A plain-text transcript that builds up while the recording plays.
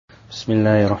بسم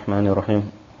الله الرحمن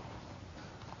الرحيم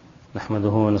نحمده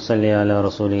ونصلي على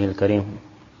رسوله الكريم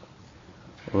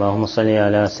اللهم صل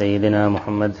على سيدنا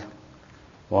محمد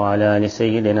وعلى آل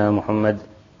سيدنا محمد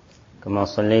كما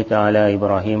صليت على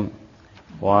إبراهيم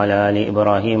وعلى آل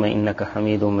إبراهيم إنك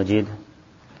حميد مجيد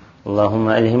اللهم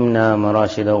ألهمنا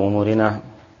مراشد أمورنا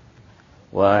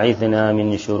وأعذنا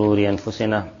من شرور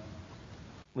أنفسنا,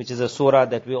 which is a surah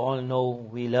that we all know,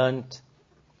 we learned.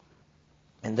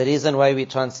 And the reason why we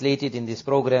translate it in these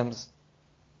programs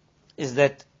is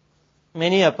that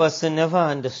many a person never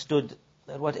understood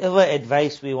that whatever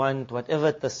advice we want,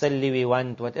 whatever tasalli we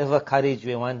want, whatever courage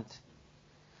we want,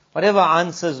 whatever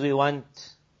answers we want,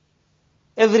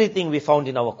 everything we found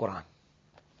in our Quran.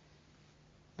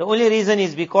 The only reason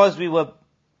is because we were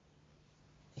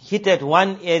hit at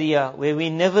one area where we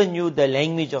never knew the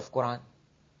language of Quran.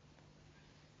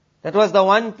 That was the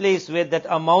one place where that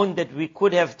amount that we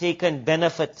could have taken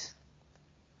benefit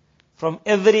from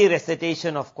every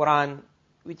recitation of Quran,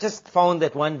 we just found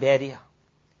that one barrier.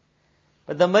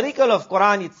 But the miracle of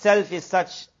Quran itself is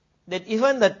such that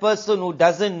even that person who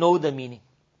doesn't know the meaning,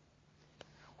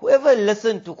 whoever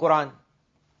listened to Quran,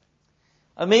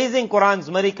 amazing Quran's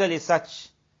miracle is such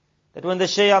that when the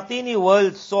Shayatini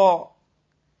world saw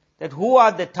that who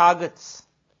are the targets,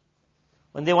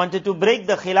 when they wanted to break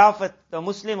the Khilafat, the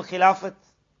Muslim Khilafat,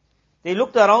 they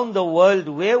looked around the world,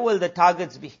 where will the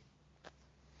targets be?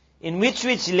 In which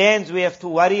lands we have to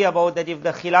worry about that if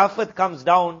the Khilafat comes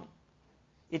down,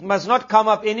 it must not come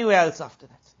up anywhere else after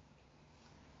that.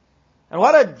 And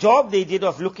what a job they did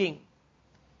of looking.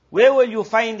 Where will you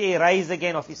find a rise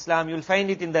again of Islam? You'll find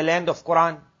it in the land of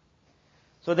Quran.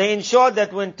 So they ensured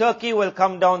that when Turkey will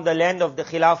come down, the land of the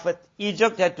Khilafat,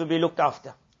 Egypt had to be looked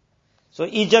after. So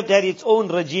Egypt had its own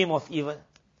regime of evil.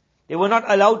 They were not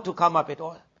allowed to come up at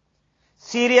all.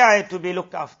 Syria had to be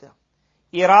looked after.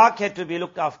 Iraq had to be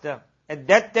looked after. At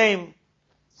that time,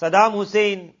 Saddam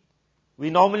Hussein, we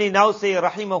normally now say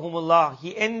Rahimahumullah,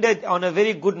 he ended on a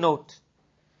very good note.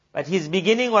 But his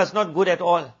beginning was not good at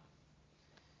all.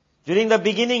 During the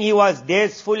beginning he was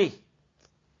theirs fully.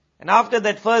 And after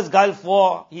that first Gulf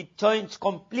War, he changed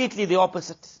completely the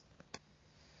opposite.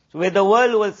 So where the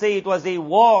world will say it was a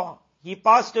war, he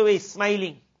passed away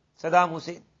smiling, Saddam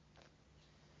Hussein.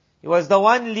 He was the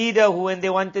one leader who, when they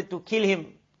wanted to kill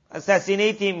him,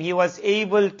 assassinate him, he was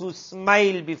able to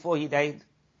smile before he died.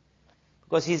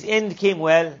 Because his end came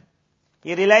well.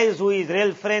 He realized who his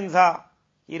real friends are.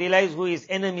 He realized who his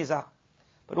enemies are.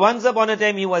 But once upon a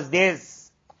time he was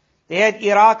theirs. They had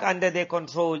Iraq under their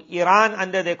control, Iran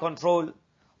under their control.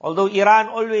 Although Iran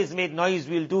always made noise,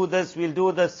 we'll do this, we'll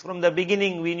do this. From the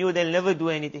beginning we knew they'll never do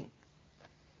anything.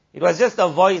 It was just a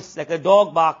voice, like a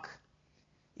dog bark.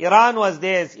 Iran was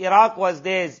theirs, Iraq was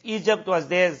theirs, Egypt was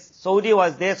theirs, Saudi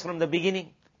was theirs from the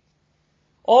beginning.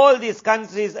 All these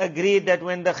countries agreed that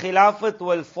when the Khilafat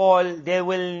will fall, there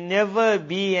will never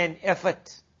be an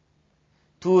effort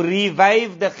to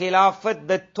revive the Khilafat.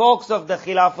 The talks of the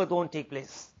Khilafat won't take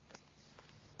place.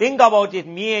 Think about it,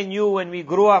 me and you, when we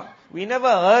grew up, we never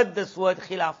heard this word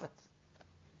Khilafat.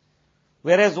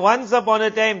 Whereas once upon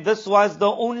a time, this was the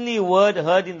only word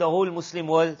heard in the whole Muslim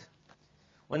world.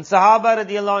 When Sahaba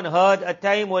radiallahu anhu heard a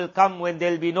time will come when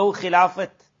there will be no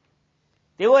Khilafat,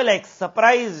 they were like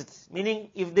surprised, meaning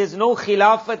if there's no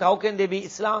Khilafat, how can there be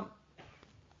Islam?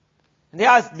 And they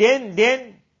asked,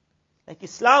 then, like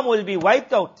Islam will be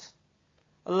wiped out.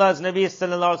 Allah's Nabi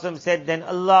sallallahu alaihi wasallam said, then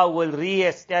Allah will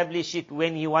re-establish it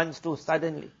when He wants to,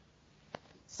 suddenly.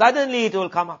 Suddenly it will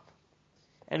come up.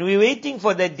 And we're waiting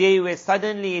for that day where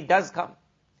suddenly it does come.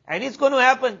 And it's going to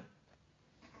happen.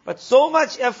 But so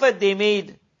much effort they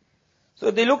made.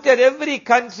 So they looked at every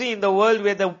country in the world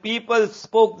where the people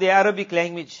spoke the Arabic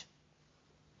language.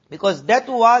 Because that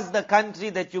was the country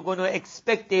that you're going to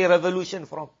expect a revolution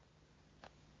from.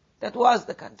 That was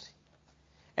the country.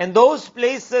 And those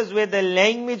places where the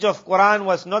language of Quran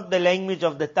was not the language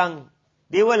of the tongue,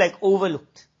 they were like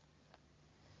overlooked.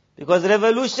 Because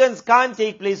revolutions can't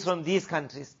take place from these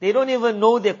countries. They don't even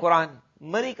know their Quran.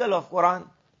 Miracle of Quran.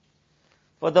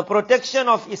 For the protection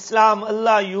of Islam,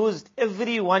 Allah used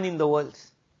everyone in the world.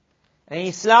 And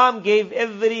Islam gave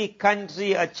every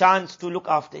country a chance to look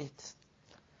after it.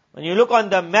 When you look on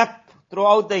the map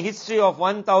throughout the history of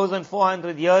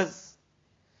 1,400 years,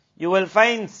 you will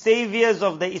find saviors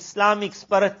of the Islamic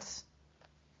spirit.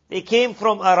 They came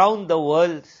from around the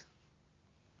world.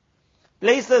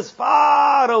 Places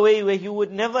far away where you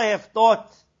would never have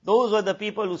thought those were the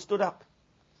people who stood up.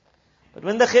 But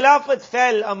when the Khilafat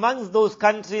fell, amongst those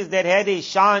countries that had a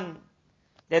shan,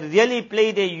 that really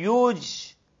played a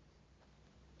huge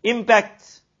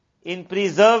impact in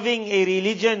preserving a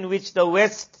religion which the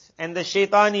West and the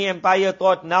Shaitani empire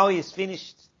thought now is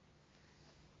finished.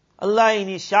 Allah in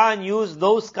His Shan used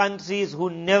those countries who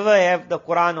never have the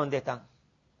Quran on their tongue.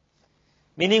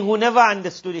 Meaning who never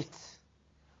understood it.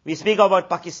 We speak about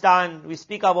Pakistan, we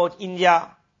speak about India.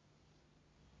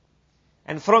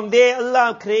 And from there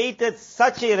Allah created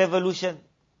such a revolution.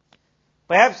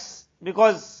 Perhaps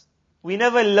because we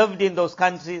never lived in those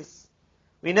countries.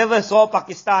 We never saw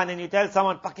Pakistan, and you tell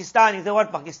someone, Pakistan, you say,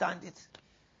 what Pakistan did?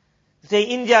 You say,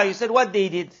 India, you said, what they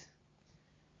did?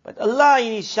 But Allah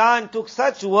in His Shan took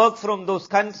such work from those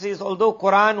countries, although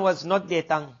Quran was not their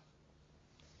tongue.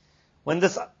 When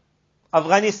this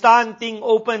Afghanistan thing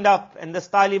opened up, and this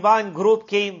Taliban group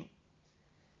came,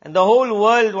 and the whole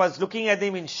world was looking at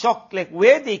them in shock, like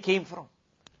where they came from.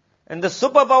 And the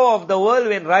superpower of the world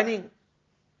went running.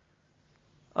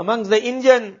 Amongst the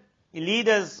Indian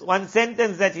leaders, one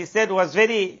sentence that he said was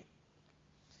very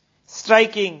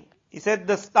striking. He said,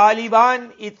 this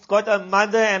Taliban, it's got a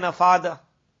mother and a father.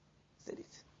 He said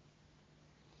it.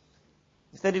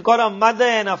 He said, it got a mother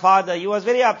and a father. He was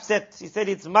very upset. He said,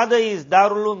 its mother is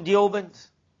Darul Deoband.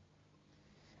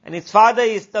 And its father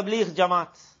is Tabligh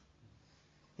Jamaat.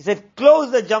 He said,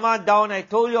 close the Jamaat down. I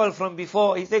told you all from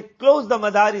before. He said, close the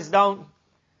Madaris down.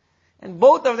 And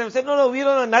both of them said, no, we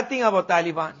don't know nothing about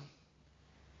Taliban.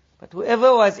 But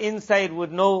whoever was inside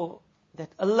would know that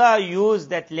Allah used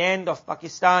that land of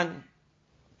Pakistan.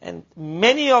 And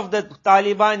many of the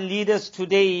Taliban leaders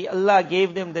today, Allah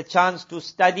gave them the chance to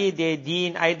study their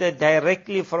deen either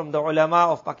directly from the ulama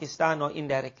of Pakistan or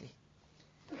indirectly.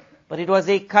 But it was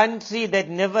a country that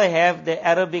never had the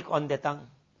Arabic on their tongue.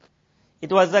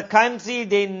 It was a country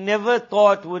they never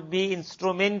thought would be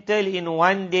instrumental in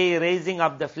one day raising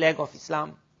up the flag of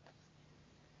Islam.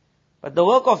 But the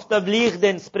work of Tabligh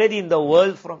then spread in the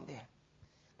world from there.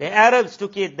 The Arabs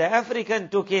took it, the African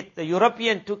took it, the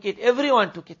European took it,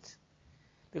 everyone took it.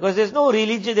 Because there's no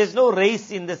religion, there's no race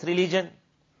in this religion.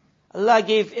 Allah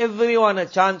gave everyone a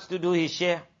chance to do his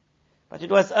share. But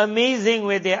it was amazing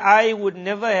where their eye would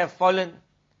never have fallen.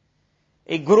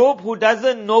 A group who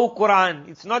doesn't know Quran,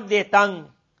 it's not their tongue.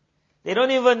 They don't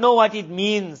even know what it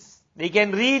means. They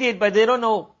can read it, but they don't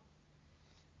know.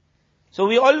 So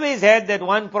we always had that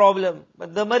one problem.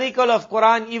 But the miracle of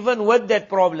Quran, even with that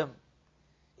problem,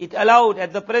 it allowed,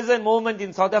 at the present moment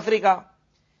in South Africa,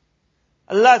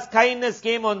 Allah's kindness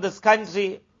came on this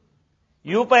country.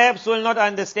 You perhaps will not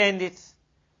understand it.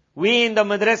 We in the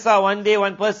madrasa, one day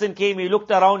one person came, he looked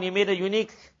around, he made a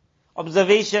unique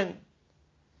observation.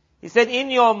 He said, in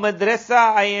your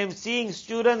madrasa, I am seeing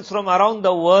students from around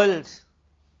the world.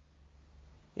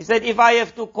 He said, if I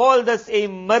have to call this a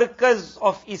markaz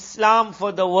of Islam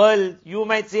for the world, you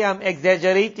might say I'm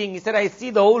exaggerating. He said, I see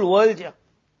the whole world here.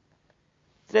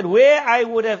 He said, where I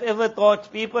would have ever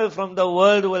thought people from the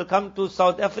world will come to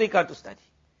South Africa to study.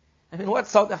 I mean, what's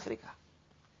South Africa?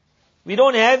 We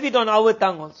don't have it on our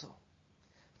tongue also.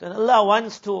 Then Allah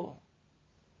wants to.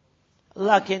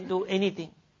 Allah can do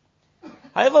anything.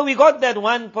 However, we got that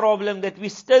one problem that we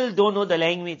still don't know the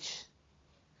language.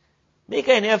 Make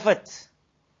an effort.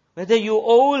 Whether you're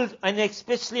old and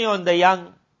especially on the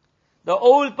young. The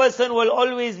old person will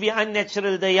always be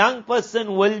unnatural. The young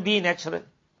person will be natural.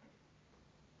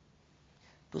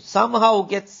 To somehow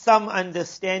get some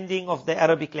understanding of the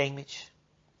Arabic language.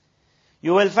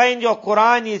 You will find your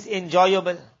Quran is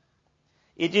enjoyable.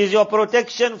 It is your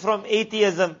protection from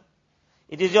atheism.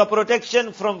 It is your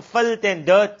protection from filth and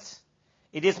dirt.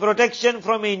 It is protection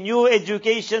from a new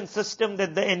education system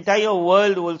that the entire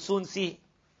world will soon see.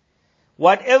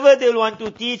 Whatever they want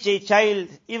to teach a child,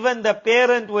 even the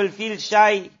parent will feel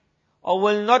shy or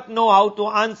will not know how to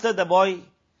answer the boy.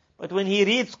 But when he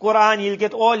reads Quran, he'll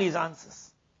get all his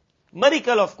answers.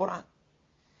 Miracle of Quran.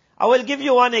 I will give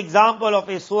you one example of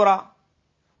a surah.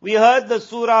 We heard the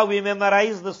surah, we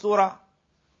memorized the surah.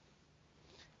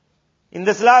 In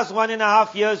this last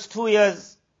 1.5 years, 2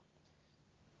 years,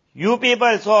 you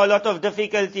people saw a lot of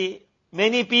difficulty.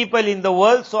 Many people in the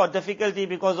world saw difficulty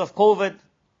because of COVID.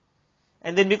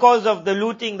 And then because of the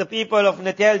looting, the people of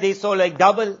Natal, they saw like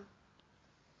double.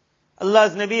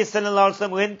 Allah's Nabi sallallahu alaihi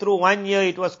wasallam went through 1 year,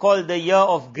 it was called the year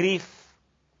of grief.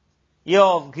 Year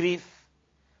of grief.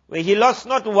 Where he lost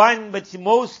not one, but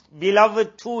most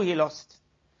beloved two he lost.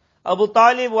 Abu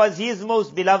Talib was his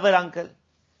most beloved uncle.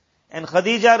 And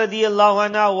Khadija radiallahu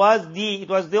anha it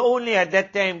was the only at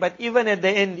that time, but even at the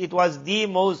end, it was the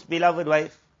most beloved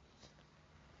wife.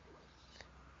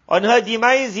 On her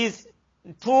demise, his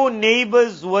two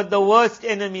neighbors were the worst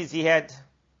enemies he had.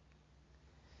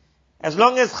 As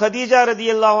long as Khadija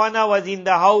radiallahu anha was in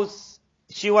the house,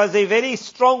 she was a very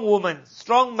strong woman,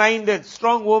 strong-minded,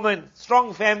 strong woman,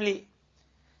 strong family.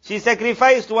 She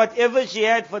sacrificed whatever she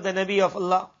had for the Nabi of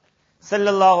Allah,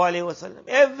 sallallahu alaihi wasallam.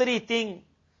 Everything.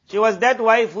 She was that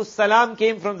wife whose salam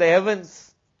came from the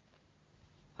heavens.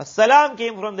 Her salam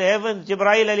came from the heavens.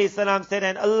 Jibreel alayhi salam said,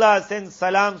 and Allah sends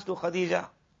salams to Khadija,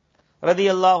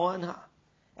 radiyallahu anha.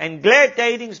 And glad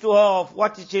tidings to her of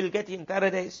what she'll get in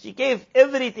paradise. She gave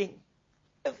everything.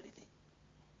 Everything.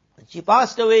 When she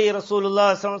passed away,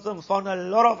 Rasulullah sallallahu alaihi wasallam found a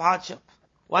lot of hardship.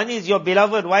 One is your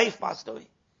beloved wife passed away.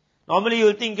 Normally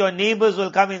you think your neighbors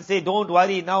will come and say, don't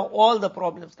worry, now all the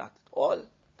problems started. All.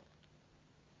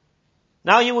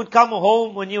 Now you would come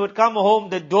home, when you would come home,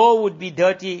 the door would be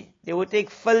dirty. They would take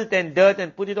filth and dirt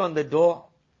and put it on the door.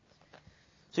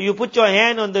 So you put your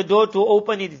hand on the door to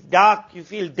open it, it's dark, you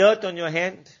feel dirt on your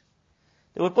hand.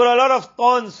 They would put a lot of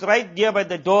thorns right there by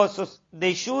the door, so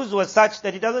the shoes were such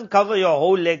that it doesn't cover your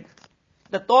whole leg.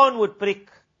 The thorn would prick.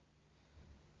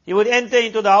 He would enter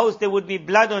into the house, there would be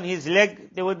blood on his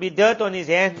leg, there would be dirt on his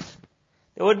hand.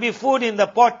 There would be food in the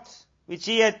pot, which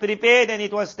he had prepared and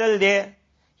it was still there.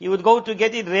 He would go to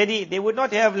get it ready. They would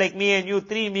not have like me and you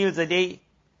 3 meals a day.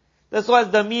 This was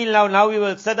the meal now. Now we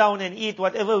will sit down and eat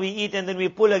whatever we eat and then we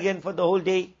pull again for the whole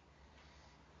day.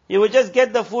 He would just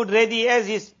get the food ready. As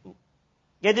he's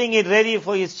getting it ready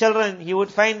for his children, he would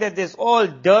find that there's all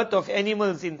dirt of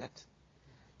animals in that.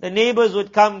 The neighbors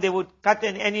would come, they would cut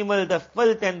an animal, the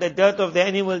filth and the dirt of the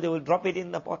animal, they would drop it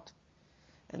in the pot.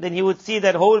 And then he would see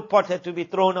that whole pot had to be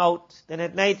thrown out. Then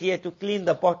at night he had to clean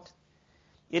the pot.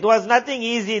 It was nothing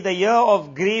easy. The year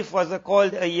of grief was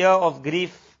called a year of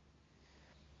grief.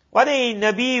 What a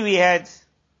Nabi we had.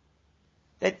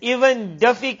 That even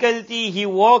difficulty, he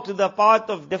walked the path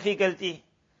of difficulty.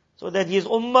 So that his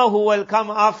ummah who will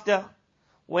come after,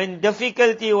 when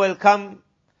difficulty will come,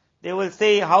 they will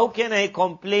say, how can I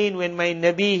complain when my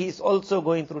Nabi is also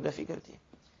going through difficulty?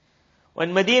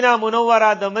 When Medina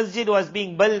Munawwara, the masjid was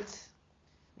being built,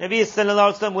 Nabi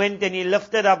sallallahu alaihi wasallam went and he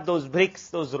lifted up those bricks,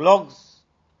 those logs.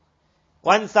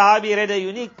 One Sahabi read a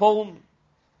unique poem.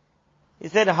 He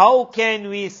said, how can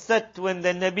we sit when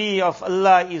the Nabi of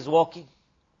Allah is walking?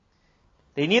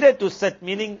 They needed to sit,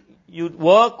 meaning you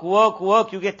work,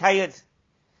 you get tired.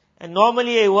 And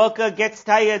normally a worker gets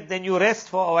tired, then you rest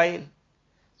for a while.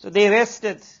 So they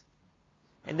rested.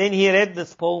 And then he read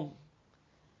this poem.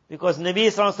 Because Nabi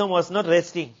sallallahu alaihi wasallam was not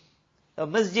resting. The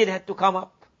masjid had to come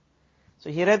up.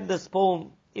 So he read this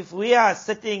poem. If we are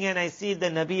sitting and I see the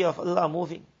Nabi of Allah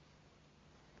moving,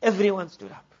 everyone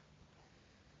stood up.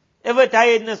 Ever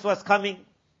tiredness was coming.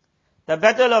 The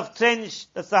battle of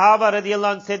Trench, the Sahaba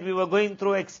radiallahu anh said we were going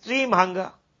through extreme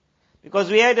hunger.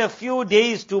 Because we had a few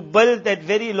days to build that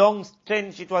very long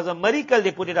trench. It was a miracle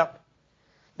they put it up.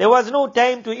 There was no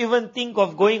time to even think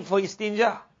of going for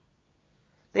istinja.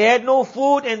 They had no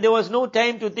food and there was no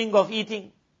time to think of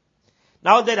eating.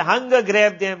 Now that hunger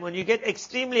grabbed them, when you get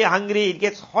extremely hungry, it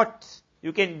gets hot.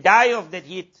 You can die of that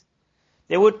heat.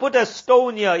 They would put a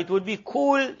stone here, it would be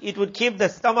cool, it would keep the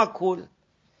stomach cool.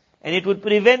 And it would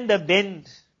prevent the bend.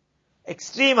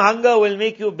 Extreme hunger will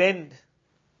make you bend.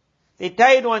 They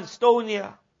tied one stone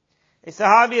here. A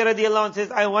Sahabi radiallahu anh says,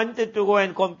 I wanted to go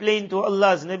and complain to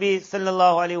Allah's Nabi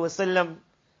sallallahu alaihi wasallam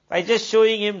by just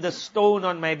showing him the stone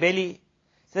on my belly.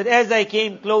 He said, as I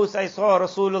came close, I saw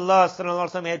Rasulullah sallallahu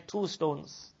alaihi wasallam had 2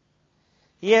 stones.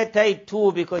 He had tied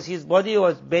 2 because his body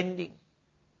was bending.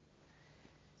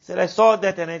 He said, I saw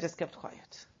that and I just kept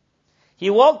quiet.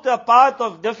 He walked a path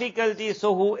of difficulty,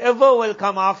 so whoever will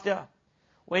come after,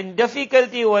 when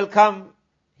difficulty will come,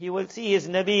 he will see his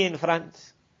Nabi in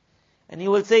front. And he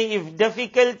will say, if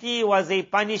difficulty was a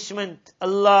punishment,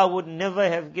 Allah would never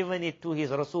have given it to his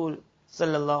Rasul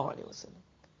sallallahu alaihi wasallam.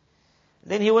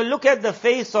 Then he will look at the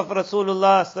face of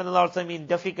Rasulullah sallallahu alaihi wasallam in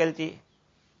difficulty.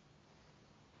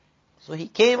 So he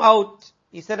came out,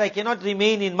 he said, I cannot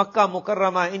remain in Makkah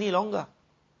Mukarramah any longer.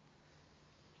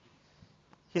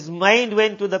 His mind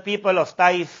went to the people of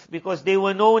Taif because they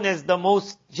were known as the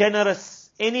most generous.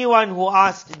 Anyone who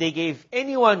asked, they gave.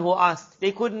 Anyone who asked,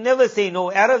 they could never say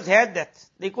no. Arabs had that.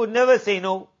 They could never say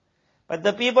no. But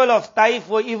the people of Taif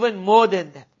were even more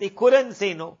than that. They couldn't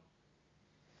say no.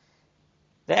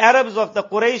 The Arabs of the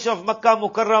Quraysh of Makkah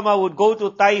Mukarramah would go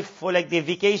to Taif for like their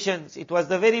vacations. It was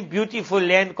the very beautiful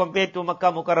land compared to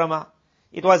Makkah Mukarramah.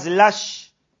 It was lush.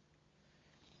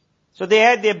 So they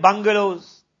had their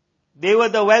bungalows. They were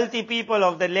the wealthy people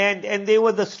of the land and they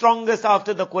were the strongest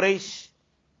after the Quraysh.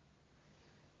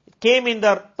 It came in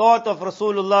the thought of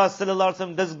Rasulullah sallallahu alaihi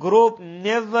wasallam, this group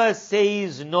never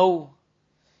says no.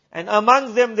 And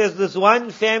amongst them there's this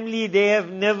one family, they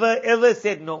have never ever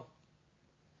said no.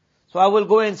 So I will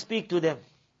go and speak to them.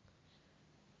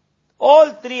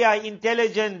 All 3 are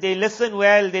intelligent, they listen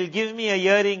well, they'll give me a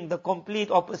hearing. The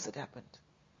complete opposite happened.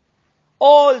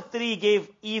 All three gave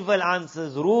evil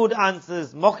answers, rude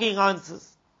answers, mocking answers.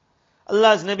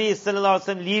 Allah's Nabi sallallahu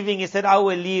alaihi wasallam leaving, he said, I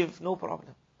will leave, no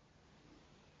problem.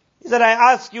 He said,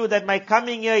 I ask you that my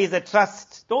coming here is a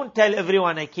trust. Don't tell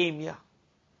everyone I came here.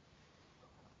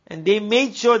 And they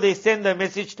made sure they send the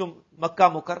message to Makkah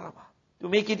Mukarramah to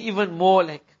make it even more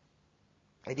like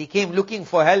that he came looking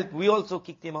for help. We also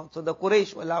kicked him out. So the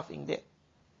Quraysh were laughing there.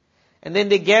 And then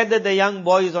they gathered the young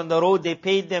boys on the road. They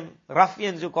paid them,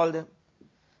 ruffians you call them.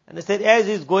 And they said, as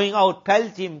he's going out,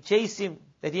 pelt him, chase him,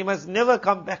 that he must never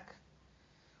come back.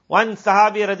 One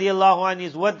Sahabi radiallahu anhu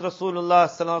is with Rasulullah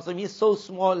sallallahu alaihi wasallam. He's so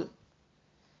small.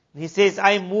 He says,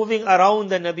 I'm moving around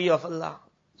the Nabi of Allah.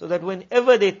 So that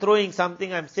whenever they're throwing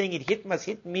something, I'm saying it must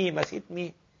hit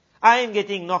me. I am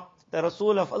getting knocked. The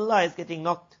Rasul of Allah is getting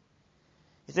knocked.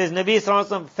 He says, Nabi sallallahu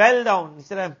alaihi wasallam fell down. He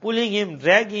said, I'm pulling him,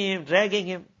 dragging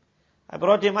him. I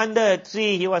brought him under a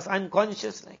tree. He was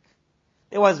unconscious like.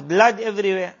 There was blood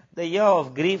everywhere. The year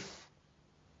of grief.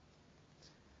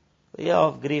 The year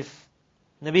of grief.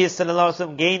 Nabi sallallahu alaihi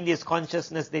wasallam gained his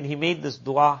consciousness, then he made this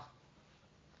dua.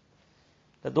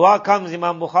 The dua comes,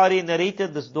 Imam Bukhari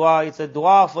narrated this dua. It's a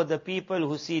dua for the people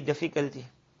who see difficulty.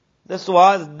 This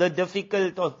was the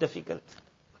difficult of difficult.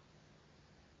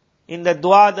 In the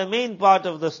dua, the main part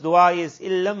of this dua is,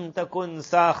 Illam takun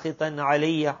sakhitan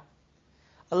alayya.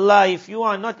 Allah, if you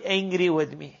are not angry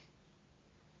with me.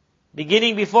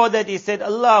 Beginning before that, he said,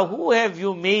 Allah, who have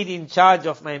you made in charge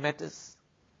of my matters?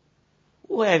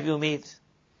 Who have you made?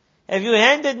 Have you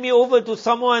handed me over to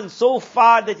someone so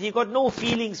far that he got no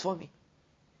feelings for me?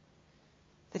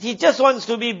 That he just wants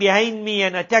to be behind me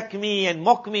and attack me and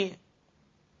mock me?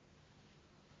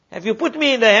 Have you put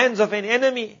me in the hands of an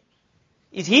enemy?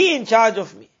 Is he in charge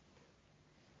of me?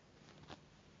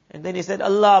 And then he said,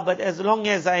 Allah, but as long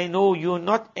as I know you're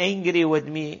not angry with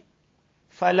me,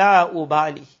 فَلَا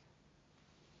ubali,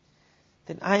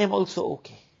 then I am also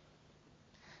okay.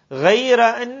 غَيْرَ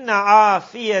أَنَّ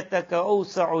عَافِيَتَكَ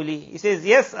أَوْسَعُ لِي. He says,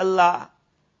 yes Allah,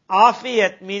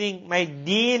 afiyat, meaning my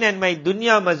deen and my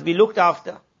dunya must be looked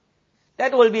after.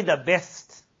 That will be the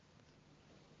best.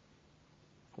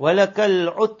 وَلَكَ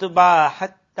الْعُتْبَى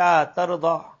حَتَّى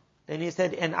تَرْضَى. Then he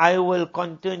said, and I will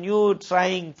continue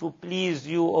trying to please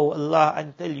you, O Allah,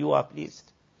 until you are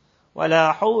pleased.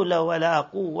 وَلَا حَوْلَ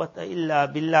وَلَا قُوَّةَ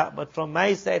إِلَّا بِاللَّهِ. But from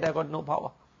my side, I got no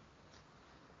power.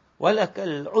 وَلَكَ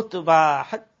الْعُتْبَى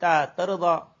حَتَّى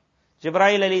تَرْضَى.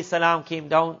 Jibreel alayhi salam came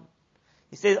down.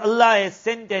 He says, Allah has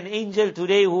sent an angel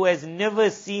today who has never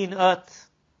seen earth.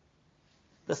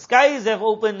 The skies have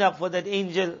opened up for that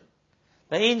angel.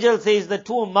 The angel says, the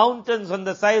two mountains on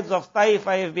the sides of Taif,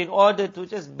 I have been ordered to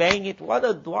just bang it. What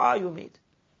a dua you made.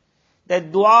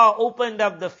 That dua opened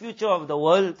up the future of the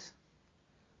world.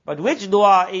 But which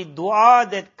dua? A dua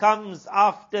that comes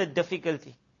after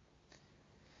difficulty.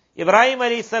 Ibrahim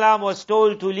alayhi salam was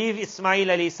told to leave Ismail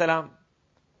alayhi salam.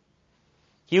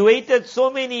 He waited so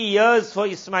many years for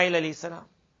Ismail alayhi salam.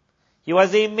 He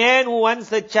was a man who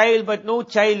wants a child, but no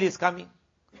child is coming.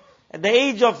 At the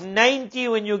age of 90,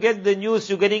 when you get the news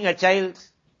you're getting a child,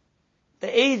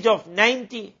 the age of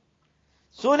 90,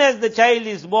 soon as the child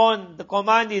is born, the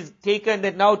command is taken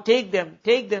that now take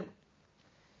them.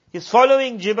 He's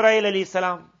following Jibreel alayhi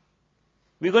salam.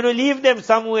 We're going to leave them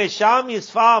somewhere. Sham is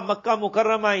far, Makkah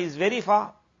Mukarramah is very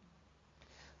far.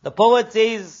 The poet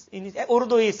says, in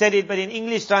Urdu he said it, but in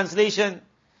English translation,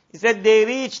 he said they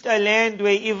reached a land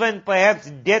where even perhaps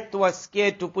death was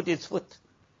scared to put its foot.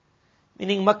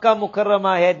 Meaning Makkah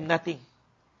Mukarramah had nothing.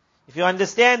 If you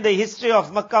understand the history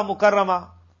of Makkah Mukarramah,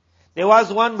 there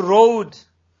was one road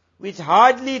which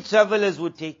hardly travelers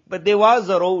would take, but there was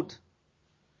a road.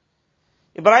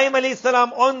 Ibrahim alayhi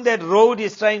salam on that road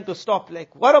is trying to stop.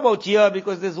 Like, what about here?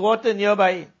 Because there's water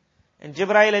nearby. And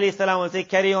Jibreel alayhi salam will say,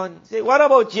 carry on. Say, what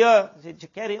about here? Say,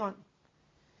 carry on.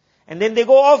 And then they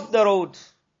go off the road.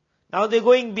 Now they're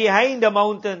going behind a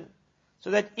mountain.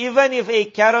 So that even if a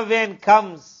caravan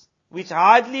comes, which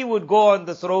hardly would go on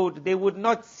this road, they would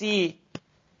not see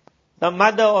the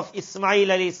mother of Ismail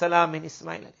alayhi salam and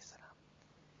Ismail alayhi salam.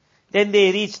 Then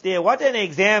they reach there. What an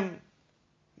exam.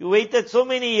 You waited so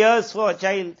many years for a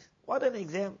child. What an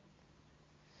exam.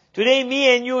 Today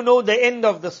me and you know the end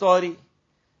of the story.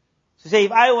 So say,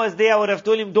 if I was there, I would have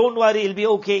told him, don't worry, he'll be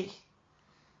okay.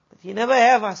 But he never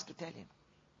have us to tell him.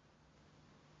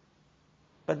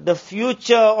 But the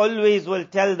future always will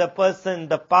tell the person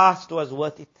the past was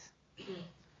worth it.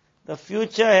 The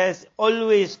future has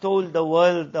always told the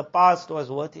world the past was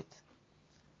worth it.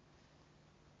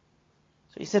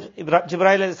 So he said, Jibreel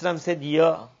alayhi salam said,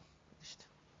 yeah.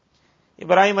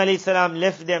 Ibrahim alayhi salam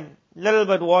left them, little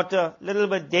bit water, little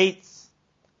bit dates,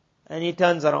 and he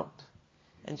turns around.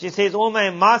 And she says, "Oh my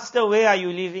master, where are you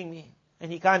leaving me?"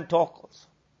 And he can't talk also.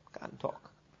 Can't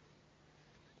talk.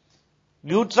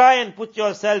 You try and put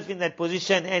yourself in that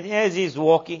position, and as he's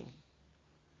walking,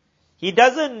 he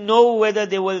doesn't know whether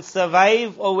they will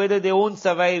survive or whether they won't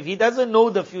survive. He doesn't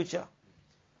know the future.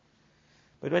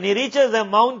 But when he reaches a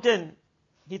mountain,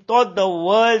 he taught the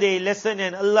world a lesson,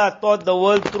 and Allah taught the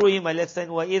world through him a lesson.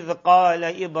 وَإِذْ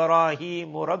قَالَ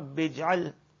إِبْرَاهِيمُ رَبِّ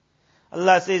اجْعَلْ.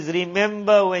 Allah says,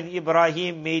 remember when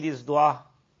Ibrahim made his dua.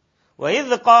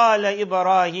 وَإِذْ قَالَ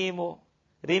إِبْرَاهِيمُ.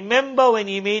 Remember when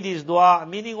he made his dua.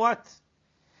 Meaning what?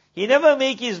 He never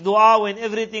made his dua when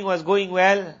everything was going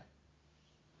well.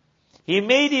 He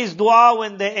made his dua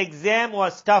when the exam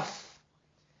was tough.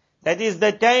 That is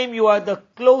the time you are the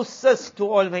closest to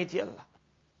Almighty Allah.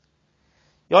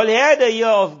 You all had a year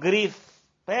of grief.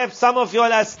 Perhaps some of you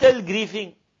all are still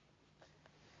grieving.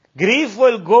 Grief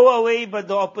will go away, but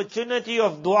the opportunity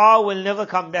of dua will never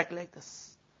come back like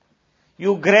this.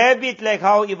 You grab it like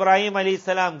how Ibrahim alayhi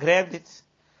salam grabbed it.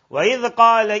 وَإِذْ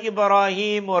قَالَ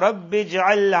إِبْرَاهِيمُ رَبِّ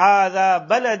اجْعَلْ هَذَا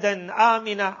بَلَدًا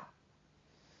آمِنًا.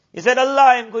 He said,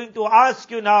 Allah, I'm going to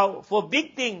ask you now for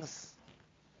big things.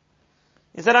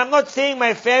 He said, I'm not saying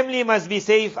my family must be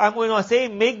safe. I'm going to say,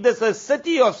 make this a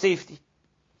city of safety.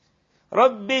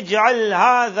 رَبِّ اجْعَلْ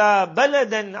هَذَا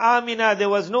بَلَدًا آمِنًا. There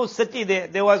was no city there.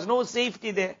 There was no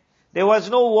safety there. There was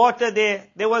no water there.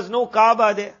 There was no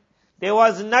Kaaba there. There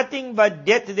was nothing but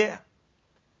death there.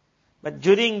 But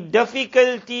during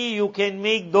difficulty, you can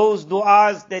make those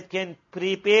du'as that can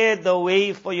prepare the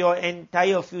way for your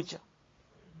entire future.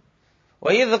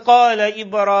 وَإِذْ قَالَ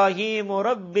إِبْرَاهِيمُ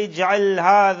رَبِّ اجْعَلْ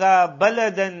هَذَا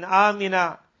بَلَدًا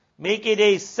آمِنًا. Make it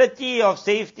a city of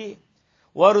safety.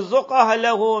 وَارْزُقْ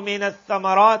أَهْلَهُ مِنَ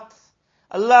الثَّمَرَاتِ.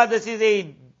 Allah, this is a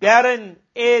barren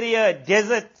area,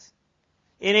 desert.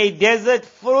 In a desert,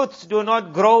 fruits do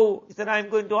not grow. He said, I'm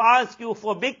going to ask you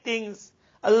for big things.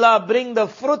 Allah, bring the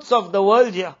fruits of the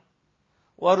world here.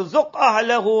 وَارْزُقْ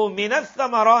أَهْلَهُ مِنَ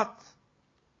الثَّمَرَاتِ.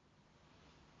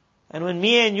 And when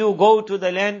me and you go to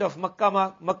the land of Makkah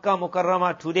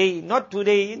Mukarramah today, not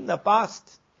today, in the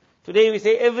past. Today we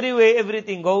say everywhere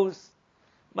everything goes.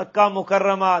 Makkah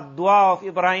Mukarramah, dua of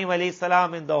Ibrahim alayhi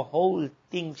salam, and the whole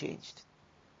thing changed.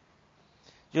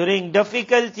 During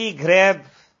difficulty, grab,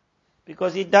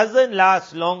 because it doesn't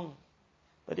last long.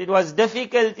 But it was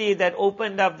difficulty that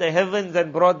opened up the heavens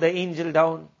and brought the angel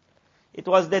down. It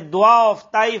was the dua of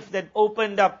Taif that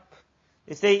opened up.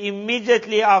 They say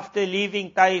immediately after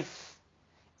leaving Taif,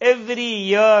 every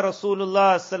year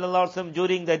Rasulullah sallallahu alaihi wasallam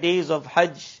during the days of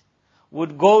Hajj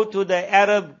would go to the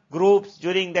Arab groups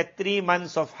during the 3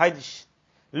 months of Hajj,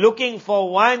 looking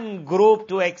for one group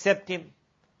to accept him.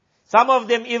 Some of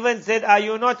them even said, are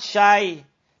you not shy?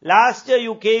 Last year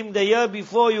you came, the year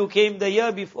before you came, the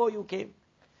year before you came.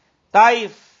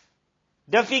 Taif,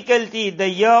 difficulty, the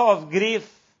year of grief.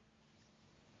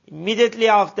 Immediately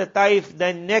after Taif,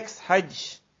 the next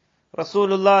Hajj,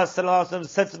 Rasulullah sallallahu alaihi wasallam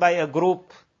sits by a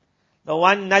group. The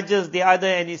one nudges the other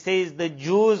and he says, the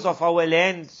Jews of our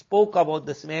land spoke about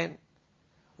this man.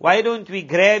 Why don't we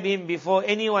grab him before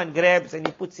anyone grabs? And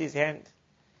he puts his hand.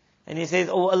 And he says,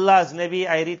 oh Allah's Nabi,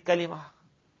 I read kalimah.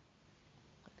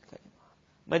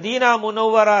 Medina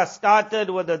Munawwara started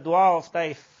with the dua of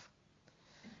Taif.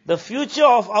 The future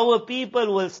of our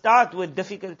people will start with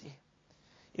difficulty.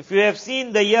 If you have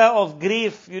seen the year of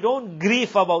grief, you don't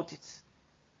grieve about it.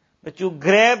 But you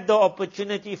grab the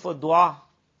opportunity for dua.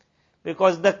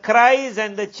 Because the cries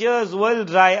and the tears will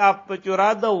dry up, but you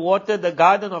rather water the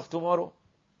garden of tomorrow.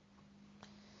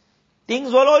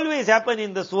 Things will always happen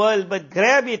in this world, but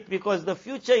grab it because the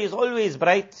future is always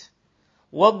bright.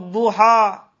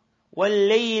 وَالضُّحَى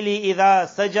وَاللَّيْلِ إِذَا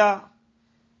سَجَى.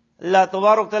 Allah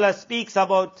Tabarak Ta'ala speaks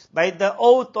about, by the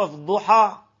oath of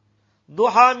duha.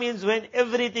 Duha means when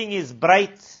everything is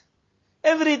bright.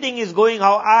 Everything is going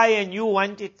how I and you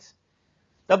want it.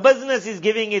 The business is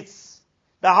giving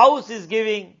the house is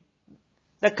giving,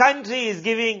 the country is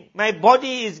giving, my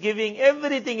body is giving,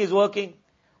 everything is working.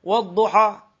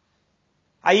 وَالضُّحَى.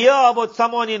 I hear about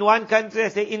someone in one country, I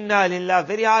say, Inna lillah,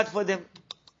 very hard for them.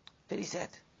 Very sad.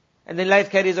 And then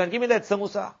life carries on. Give me that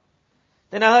samosa.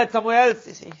 Then I heard somewhere else,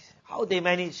 they say, how they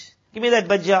manage. Give me that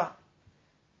bajja.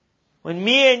 When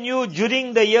me and you,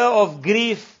 during the year of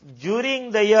grief,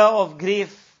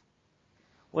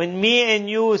 when me and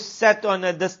you sat on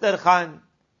a dastarkhan,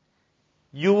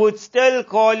 you would still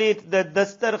call it the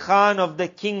dastarkhan of the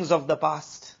kings of the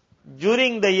past.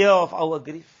 During the year of our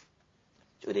grief.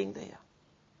 During the year.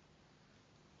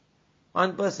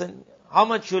 One person, how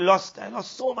much you lost? I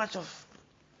lost so much of.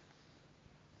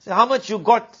 Say, how much you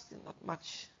got? Not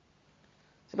much.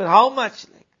 Say, but how much?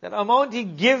 Like, that amount he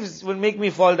gives will make me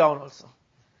fall down also.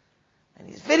 And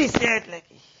he's very sad, like,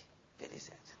 very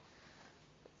sad.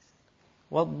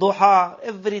 وَالضُّحَى,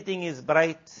 everything is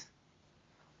bright.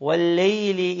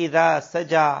 وَاللَّيْلِ إِذَا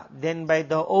سَجَى, then by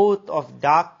the oath of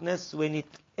darkness when it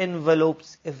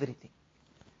envelopes everything.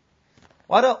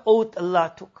 What an oath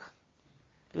Allah took.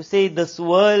 To say this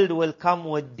world will come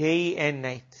with day and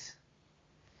night.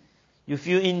 If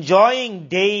you're enjoying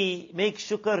day, make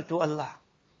shukr to Allah.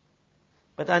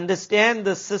 But understand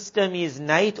the system is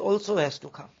night also has to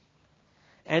come.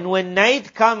 And when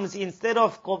night comes, instead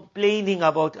of complaining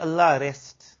about Allah,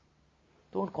 rest.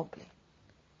 Don't complain.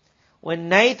 When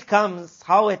night comes,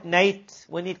 how at night,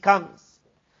 when it comes,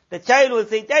 the child will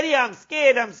say, Daddy, I'm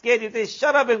scared. You say,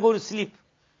 shut up and go to sleep.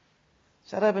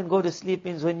 Shut up and go to sleep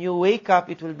means when you wake up,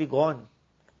 it will be gone.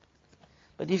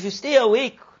 But if you stay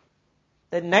awake,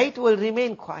 the night will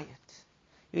remain quiet.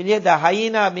 You'll hear the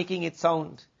hyena making its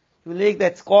sound. You'll hear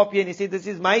that scorpion, you say, this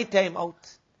is my time out.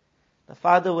 The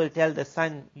father will tell the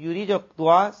son, you read your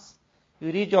du'as,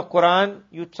 you read your Quran,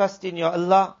 you trust in your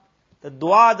Allah. The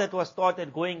dua that was taught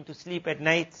at going to sleep at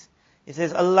night, he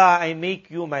says, Allah, I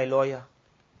make you my lawyer.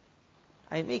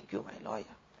 I make you my lawyer.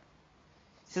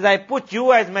 He says, I put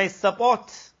you as my support.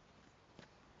 It's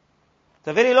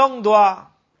a very long dua.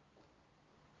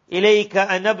 إِلَيْكَ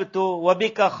أَنَبْتُ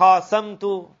وَبِكَ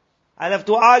خَاصَمْتُ. I'll have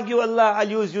to argue, Allah, I'll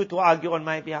use you to argue on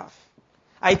my behalf.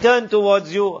 I turn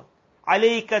towards you.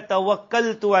 عَلَيْكَ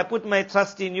تَوَكَّلْتُ. I put my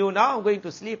trust in you. Now I'm going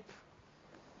to sleep.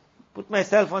 Put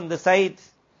myself on the side.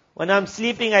 When I'm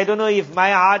sleeping, I don't know if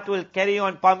my heart will carry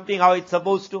on pumping how it's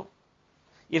supposed to.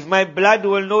 If my blood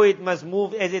will know it must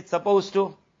move as it's supposed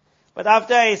to. But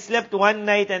after I slept one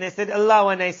night and I said, Allah,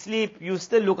 when I sleep, you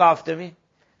still look after me.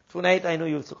 Tonight I know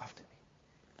you'll look after me.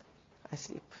 I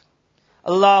sleep.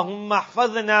 Allahumma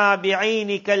hfadhna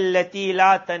bi'aynika allati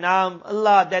la tanam.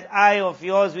 Allah, that eye of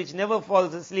yours which never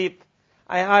falls asleep,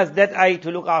 I ask that eye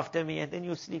to look after me, and then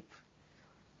you sleep.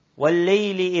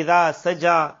 وَاللَّيْلِ إِذَا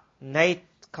سَجَى. Night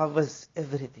covers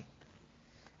everything.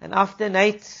 And after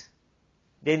night,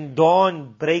 then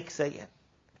dawn breaks again.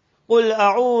 قُلْ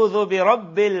أَعُوذُ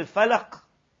بِرَبِّ الْفَلَقِ.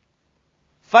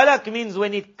 Falak means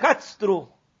when it cuts through.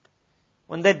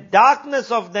 When the darkness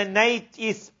of the night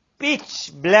is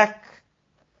pitch black,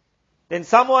 then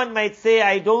someone might say,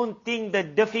 I don't think the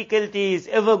difficulty is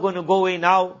ever going to go away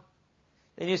now.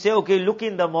 Then you say, okay, look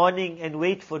in the morning and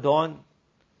wait for dawn.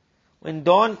 When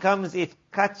dawn comes, it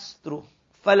cuts through.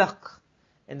 Falak.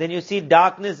 And then you see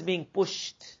darkness being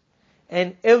pushed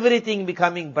and everything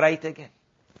becoming bright again.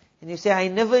 And you say, I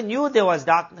never knew there was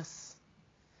darkness.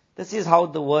 This is how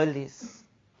the world is.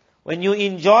 When you're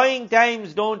enjoying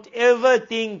times, don't ever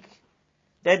think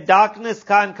that darkness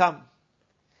can't come.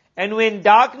 And when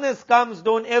darkness comes,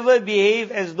 don't ever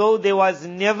behave as though there was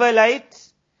never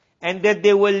light and that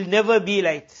there will never be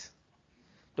light.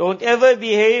 Don't ever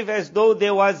behave as though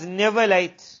there was never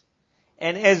light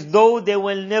and as though there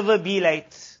will never be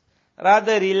light.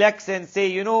 Rather relax and say,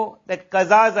 you know, that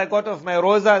qazas I got of my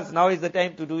rosas, now is the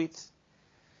time to do it.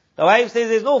 The wife says,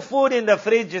 there's no food in the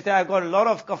fridge. You say, I've got a lot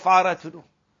of kafara to do.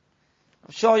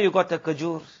 I'm sure you got a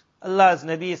kajur. Allah's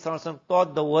Nabi sallallahu alaihi wasallam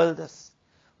taught the world this.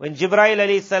 When Jibreel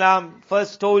alayhi salam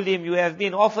first told him, you have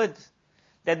been offered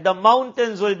that the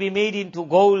mountains will be made into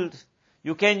gold.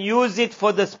 You can use it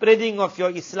for the spreading of your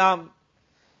Islam.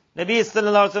 Nabi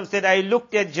sallallahu alaihi wasallam said, I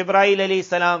looked at Jibreel alayhi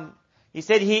salam. He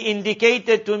said, he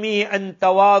indicated to me, an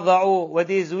tawada'u. With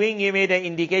his wing he made an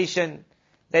indication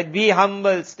that be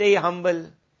humble, stay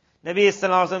humble. Nabi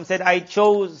sallallahu alaihi wasallam said,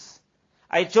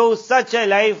 I chose such a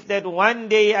life that one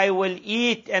day I will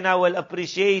eat and I will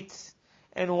appreciate.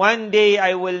 And one day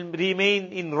I will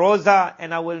remain in roza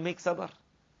and I will make sabr.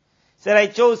 Said, I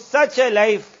chose such a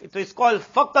life. It is called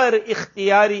faqr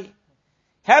ikhtiyari.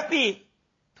 Happy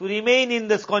to remain in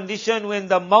this condition when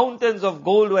the mountains of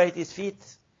gold were at his feet.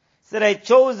 Said, I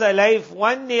chose a life.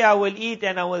 One day I will eat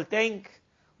and I will thank.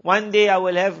 One day I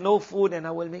will have no food and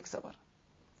I will make sabr.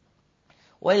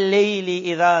 وَاللَّيْلِ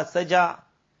إِذَا سَجَى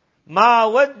مَا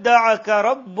وَدَّعَكَ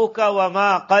رَبُّكَ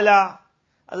وَمَا قَلَى.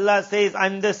 Allah says,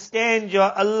 understand your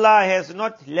Allah has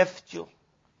not left you.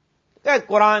 That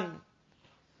Quran.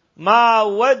 مَا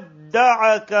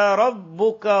وَدَّعَكَ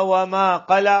رَبُّكَ وَمَا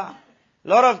قَلَى. A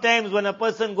lot of times when a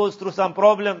person goes through some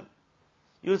problem,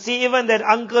 you'll see even that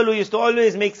uncle who used to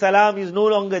always make salam is no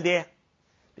longer there.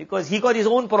 Because he got his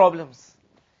own problems.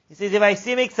 He says, if I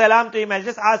say make salam to him, I'll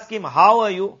just ask him, how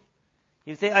are you?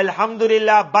 He'll say,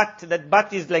 Alhamdulillah, but. That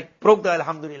but is like, broke the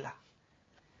Alhamdulillah.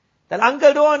 That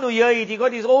uncle don't want to hear it. He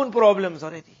got his own problems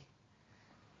already.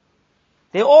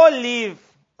 They all leave.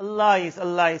 Allah is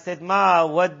Allah. He said, Ma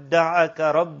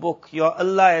wadda'aka rabbuk. Your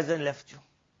Allah hasn't left you.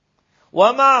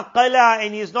 Wama qala.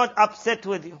 And He is not upset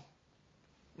with you.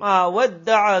 ما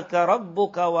ودعك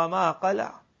ربك وما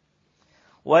قلى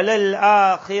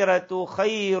وَلَلْآخِرَةُ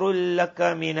خَيْرٌ لَكَ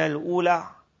مِنَ الْأُولَى.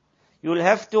 You'll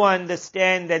have to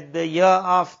understand that the year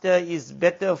after is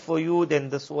better for you than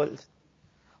this world.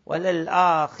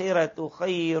 وَلَلْآخِرَةُ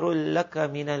خَيْرٌ لَكَ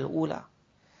مِنَ الْأُولَى.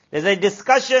 There's a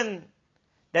discussion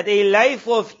that a life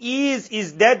of ease,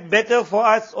 is that better for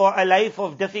us or a life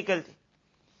of difficulty?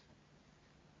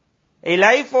 A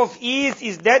life of ease,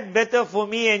 is that better for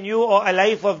me and you or a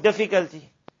life of difficulty?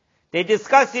 They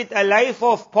discuss it, a life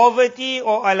of poverty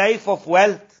or a life of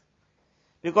wealth.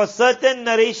 Because certain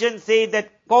narrations say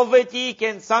that poverty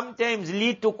can sometimes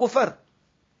lead to kufr.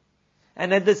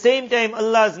 And at the same time,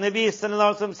 Allah's Nabi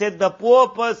sallallahu alaihi wasallam said, the poor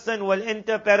person will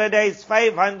enter paradise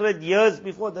 500 years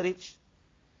before the rich.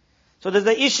 So there's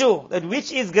the issue that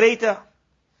which is greater?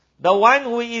 The one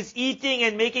who is eating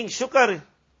and making shukr.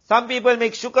 Some people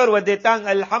make shukr with their tongue,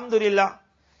 alhamdulillah.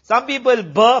 Some people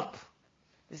burp.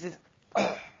 This is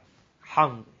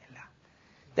alhamdulillah.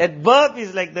 That burp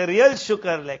is like the real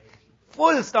shukr, like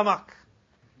full stomach.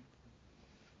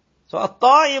 So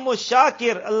at-ta'imu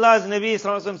shakir, Allah's Nabi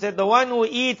sallallahu alaihi wasallam said, the one who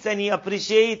eats and he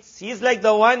appreciates, he's like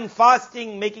the one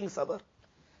fasting, making sabr.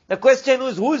 The question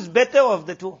is, who's better of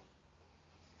the two?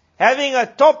 Having a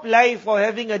top life or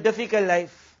having a difficult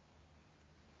life?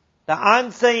 The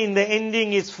answer in the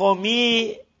ending is for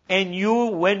me and you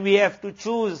when we have to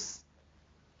choose.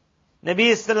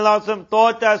 Nabi sallallahu alaihi wasallam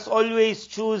taught us always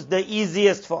choose the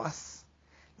easiest for us.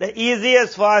 The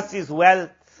easiest for us is wealth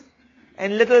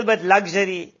and little bit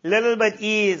luxury, little bit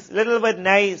ease, little bit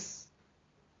nice.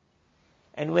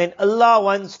 And when Allah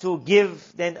wants to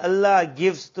give, then Allah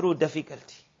gives through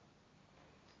difficulty.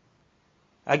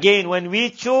 Again, when we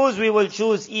choose, we will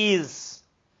choose ease.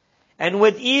 And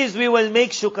with ease, we will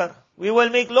make shukr. We will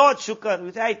make Lord shukr.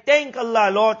 We say, I thank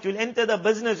Allah, Lord. You'll enter the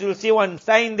business, you'll see one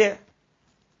sign there.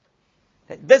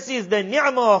 This is the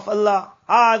ni'mah of Allah.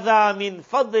 هَذَا مِنْ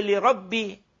فَضْلِ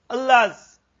رَبِّي.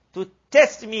 Allah's to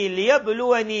test me.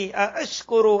 لِيَبْلُوَنِي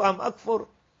أَأَشْكُرُ أَمْ أَكْفُرُ.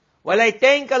 Will I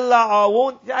thank Allah or I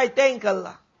won't? I thank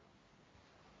Allah.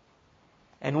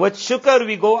 And with shukr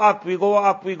we go up, we go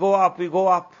up, we go up, we go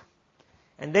up.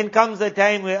 And then comes a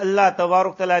time where Allah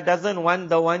Tabaruk Ta'ala doesn't want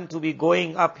the one to be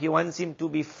going up. He wants him to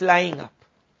be flying up.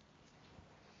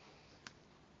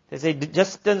 There's a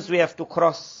distance we have to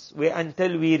cross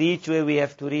until we reach where we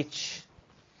have to reach.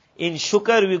 In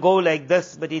shukr we go like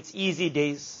this, but it's easy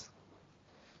days.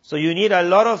 So you need a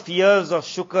lot of years of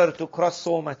shukr to cross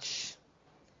so much.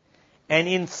 And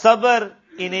in sabr,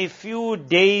 in a few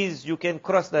days you can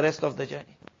cross the rest of the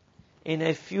journey. In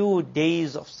a few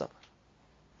days of sabr.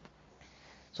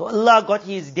 So Allah got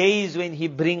His days when He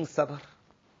brings sabr.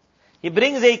 He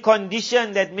brings a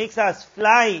condition that makes us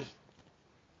fly.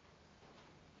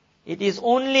 It is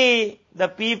only the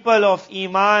people of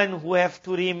Iman who have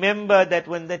to remember that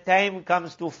when the time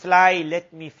comes to fly,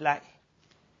 let me fly.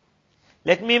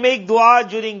 Let me make dua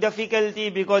during difficulty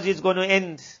because it's going to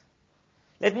end.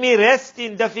 Let me rest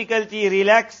in difficulty,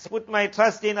 relax, put my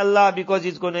trust in Allah because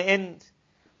it's going to end.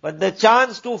 But the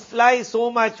chance to fly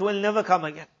so much will never come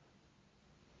again.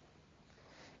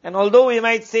 And although we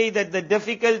might say that the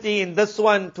difficulty in this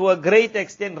one to a great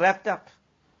extent wrapped up,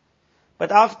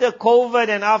 but after COVID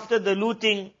and after the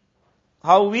looting,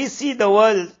 how we see the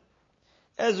world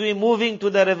as we're moving to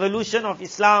the revolution of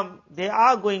Islam, there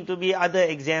are going to be other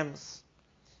exams.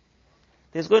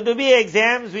 There's going to be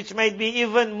exams which might be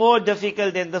even more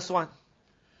difficult than this one.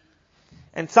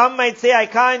 And some might say, I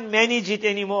can't manage it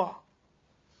anymore.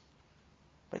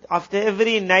 But after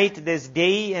every night there's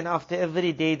day, and after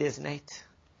every day there's night.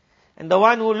 And the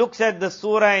one who looks at the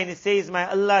surah and he says, my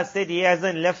Allah said He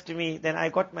hasn't left me, then I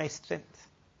got my strength.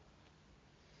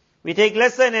 We take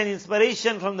lesson and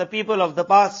inspiration from the people of the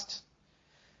past.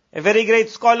 A very great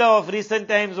scholar of recent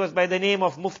times was by the name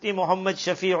of Mufti Muhammad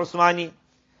Shafi Usmani.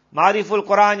 Ma'riful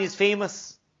Quran is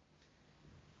famous.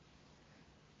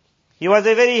 He was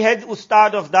a very head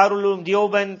ustad of Darul Uloom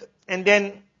Deoband, and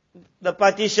then the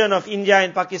partition of India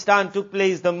and Pakistan took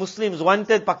place. The Muslims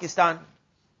wanted Pakistan.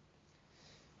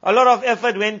 A lot of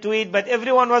effort went to it, but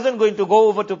everyone wasn't going to go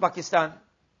over to Pakistan.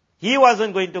 He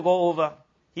wasn't going to go over.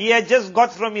 He had just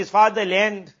got from his father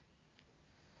land.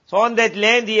 So on that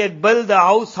land he had built the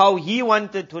house how he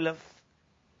wanted to live.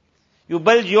 You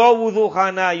build your wudu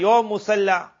khana, your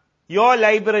musalla, your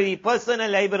library, personal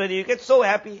library. You get so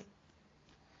happy.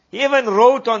 He even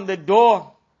wrote on the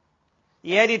door.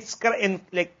 He had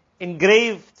it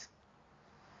engraved.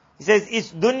 He says,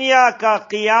 "Is dunya ka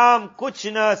qiyam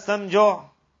kuch na samjho.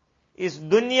 Is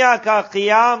dunya ka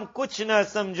qiyam kuch na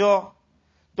samjho.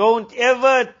 Don't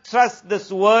ever trust this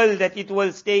world that it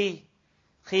will stay.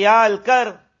 Khiyal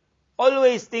kar.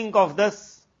 Always think of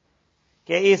this.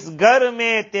 कि इस घर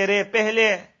में तेरे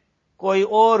पहले कोई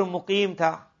और मुकीम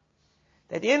था.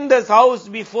 That in this house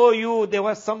before you, there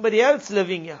was somebody else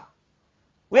living here.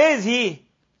 Where is he?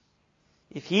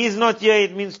 If he is not here,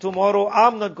 it means tomorrow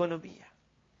I'm not going to be here.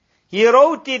 He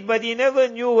wrote it, but he never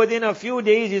knew within a few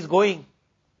days he's going.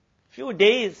 Few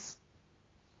days.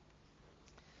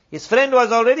 His friend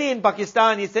was already in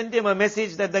Pakistan. He sent him a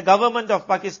message that the government of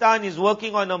Pakistan is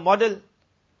working on a model,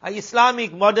 an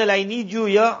Islamic model. I need you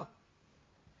here.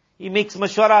 He makes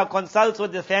mashwara, consults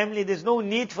with the family. There's no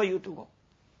need for you to go.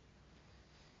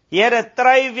 He had a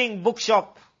thriving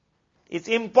bookshop. It's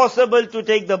impossible to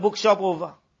take the bookshop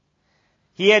over.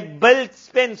 He had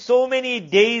spent so many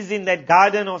days in that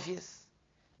garden of his.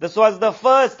 This was the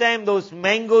first time those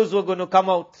mangoes were going to come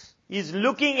out. He's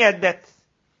looking at that.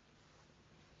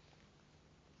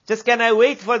 Just can I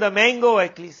wait for the mango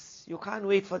at least? You can't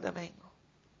wait for the mango.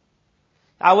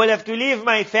 I will have to leave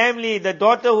my family. The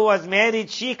daughter who was married,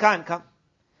 she can't come.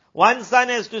 One son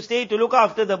has to stay to look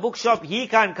after the bookshop. He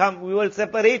can't come. We will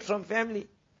separate from family.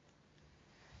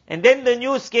 And then the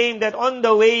news came that on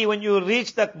the way, when you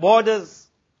reach the borders,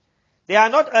 they are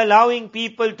not allowing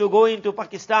people to go into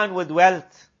Pakistan with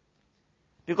wealth.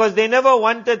 Because they never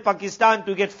wanted Pakistan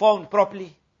to get formed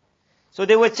properly. So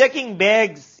they were checking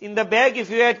bags. In the bag, if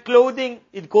you had clothing,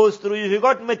 it goes through. If you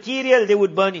got material, they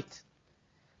would burn it.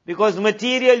 Because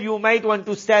material you might want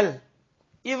to sell.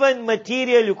 Even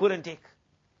material you couldn't take.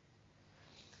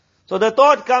 So the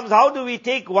thought comes, how do we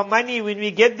take money when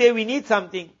we get there? We need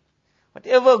something.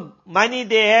 Whatever money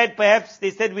they had, perhaps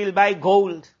they said, we'll buy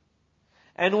gold.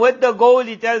 And with the gold,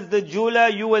 he tells the jeweler,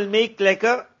 you will make like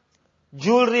a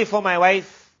jewelry for my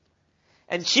wife.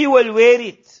 And she will wear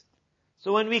it.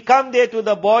 So when we come there to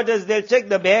the borders, they'll check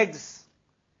the bags.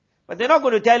 But they're not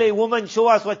going to tell a woman, show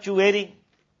us what you're wearing.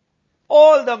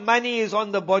 All the money is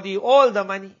on the body, all the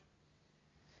money.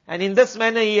 And in this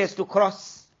manner he has to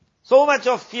cross. So much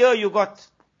of fear you got.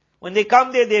 When they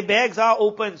come there, their bags are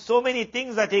open. So many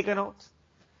things are taken out.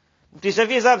 Mufti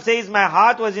Shafi Sahab says, my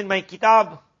heart was in my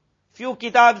kitab. Few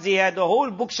kitabs he had. The whole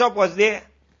bookshop was there.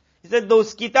 He said,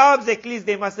 those kitabs at least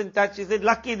they mustn't touch. He said,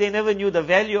 lucky they never knew the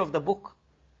value of the book.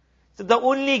 So the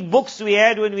only books we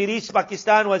had when we reached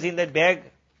Pakistan was in that bag.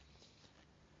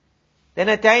 Then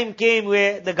a time came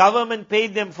where the government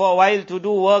paid them for a while to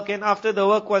do work, and after the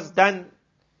work was done,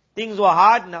 things were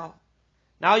hard now.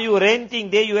 Now you're renting,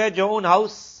 there you had your own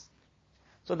house.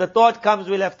 So the thought comes,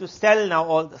 we'll have to sell now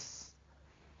all this.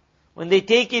 When they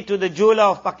take it to the jeweler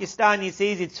of Pakistan, he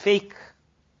says it's fake.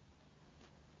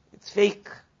 It's fake.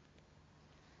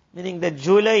 Meaning the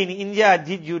jeweler in India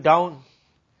did you down.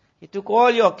 He took all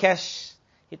your cash,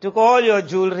 he took all your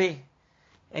jewelry,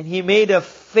 and he made a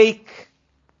fake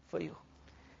for you.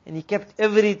 And he kept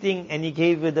everything and he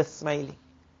gave you the smiling.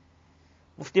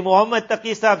 Mufti Muhammad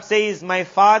Taqi Sahab says, my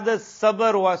father's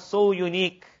sabr was so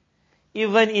unique.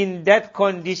 Even in that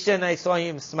condition I saw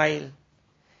him smile.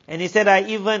 And he said, I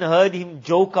even heard him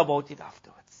joke about it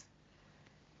afterwards.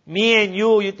 Me and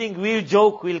you think we'll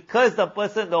joke, we'll curse the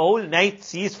person the whole night.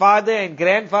 His father and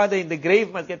grandfather in the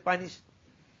grave must get punished.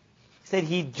 He said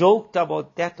he joked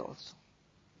about that also.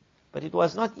 But it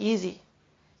was not easy.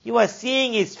 He was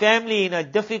seeing his family in a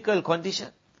difficult condition.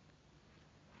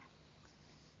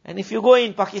 And if you go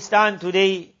in Pakistan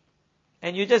today,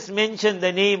 and you just mention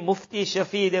the name Mufti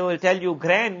Shafi, they will tell you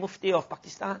Grand Mufti of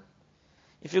Pakistan.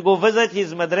 If you go visit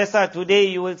his madrasa today,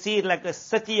 you will see it like a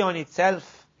city on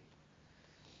itself.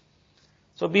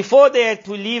 So before they had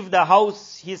to leave the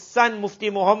house, his son Mufti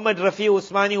Muhammad Rafi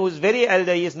Usmani, who is very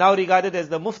elder, he is now regarded as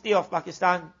the Mufti of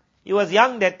Pakistan. He was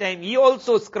young that time, he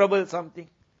also scribbled something.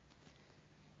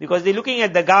 Because they're looking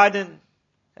at the garden,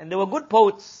 and they were good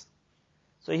poets.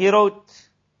 So he wrote,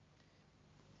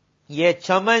 Ye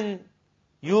chaman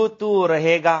yu tu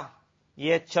rahega.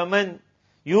 Ye chaman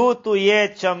yu tu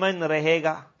ye chaman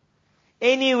rahega.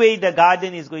 Anyway, the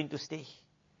garden is going to stay.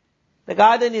 The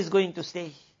garden is going to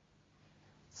stay.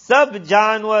 Sab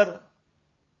janwar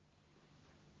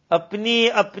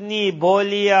apni apni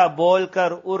boliya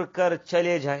bolkar urkar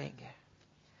chale jayenge.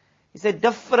 He said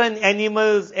different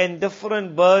animals and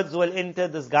different birds will enter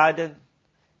this garden.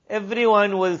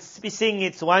 Everyone will sing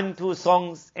its 1-2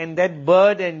 songs, and that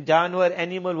bird and janwar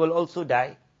animal will also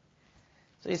die.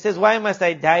 So he says, why must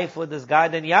I die for this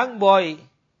garden? Young boy,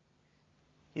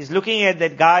 he's looking at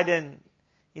that garden.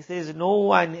 He says, no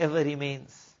one ever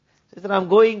remains. He says, I'm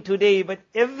going today, but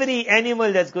every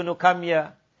animal that's going to come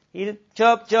here, he'll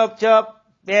chirp, chirp, chirp,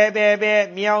 bear, bear,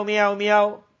 bear, meow, meow,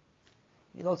 meow.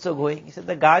 He's also going. He said,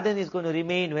 the garden is going to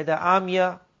remain whether I'm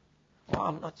here or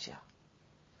I'm not here.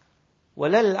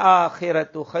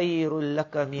 وَلَلْآخِرَةُ خَيْرٌ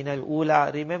لَكَ مِنَ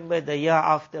الْأُولَى. Remember, the year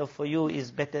after for you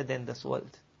is better than this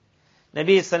world.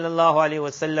 Nabi sallallahu alayhi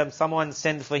wasallam, someone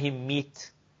sent for him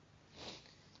meat.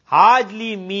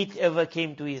 Hardly meat ever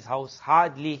came to his house.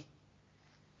 Hardly.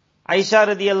 Aisha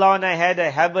radiallahu anha had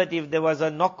a habit, if there was a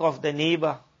knock of the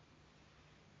neighbor,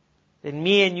 then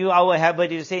me and you, our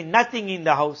habit is to say, nothing in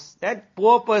the house. That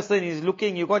poor person is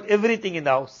looking, you got everything in the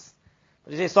house.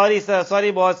 But you say, sorry sir,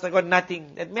 sorry boss, I got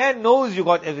nothing. That man knows you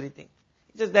got everything.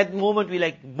 It's just that moment we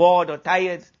like bored or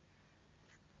tired.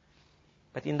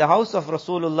 But in the house of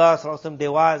Rasulullah sallallahu alaihi wasallam,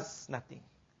 there was nothing.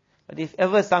 But if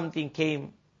ever something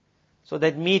came, so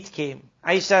that meat came,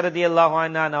 Aisha radiallahu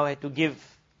anha now had to give.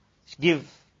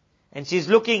 And she's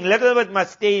looking, little bit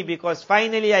must stay because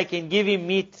finally I can give him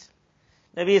meat.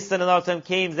 Nabi sallallahu alaihi wasallam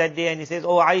came that day and he says,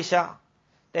 oh Aisha,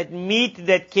 that meat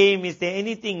that came, is there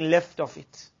anything left of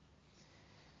it?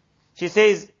 She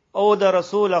says, oh the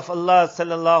Rasul of Allah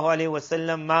sallallahu alaihi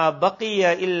wasallam, ma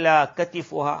baqiya illa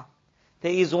katifuha.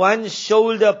 There is one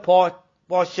shoulder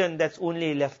portion that's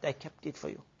only left. I kept it for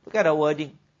you. Look at her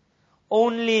wording.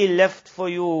 Only left for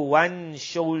you one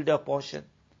shoulder portion.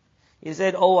 He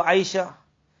said, oh Aisha,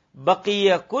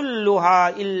 baqiya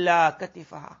kulluha illa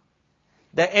katifaha.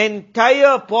 The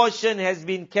entire portion has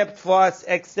been kept for us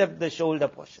except the shoulder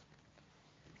portion.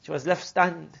 She was left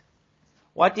stunned.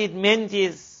 What it meant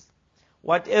is,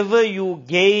 whatever you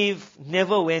gave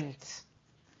never went.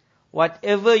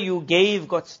 Whatever you gave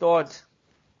got stored.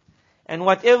 And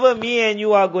whatever me and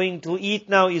you are going to eat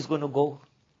now is going to go.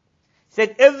 He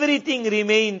said everything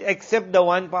remained except the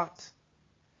one part.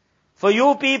 For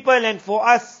you people and for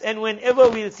us, and whenever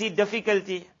we'll see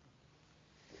difficulty,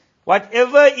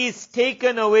 whatever is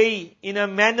taken away in a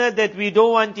manner that we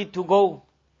don't want it to go.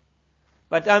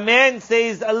 But a man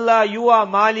says, Allah, you are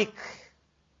Malik.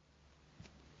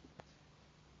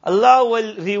 Allah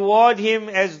will reward him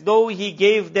as though he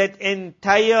gave that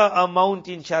entire amount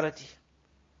in charity.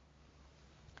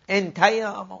 Entire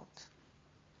amount.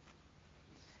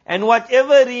 And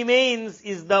whatever remains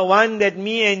is the one that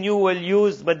me and you will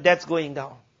use, but that's going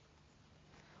down.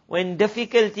 When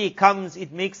difficulty comes,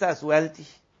 it makes us wealthy.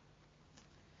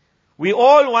 We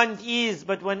all want ease,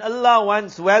 but when Allah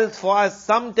wants wealth for us,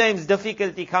 sometimes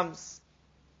difficulty comes.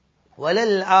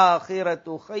 وَلَلْآخِرَةُ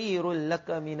خَيْرٌ لَكَ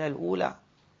مِنَ الْأُولَى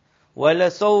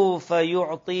وَلَسَوْفَ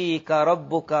يُعْطِيكَ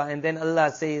رَبُّكَ. And then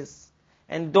Allah says,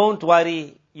 and don't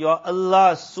worry, your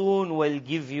Allah soon will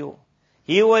give you.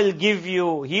 He will give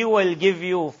you.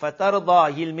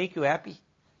 فَتَرْضَى. He'll make you happy.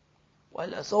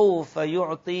 وَلَسَوْفَ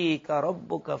يُعْطِيكَ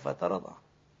رَبُّكَ فَتَرْضَى.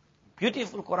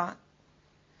 Beautiful Quran.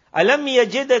 أَلَمْ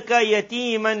يَجِدَكَ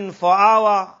يَتِيمًا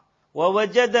فَآوَى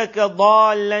وَوَجَدَكَ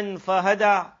ضَالًّا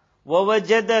فَهَدَى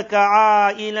وَوَجَدَكَ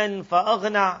عَائِلًا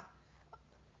فَأَغْنَى.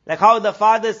 Like how the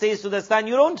father says to the son,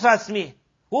 you don't trust me.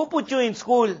 Who put you in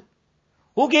school?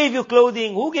 Who gave you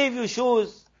clothing? Who gave you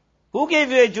shoes? Who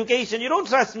gave you education? You don't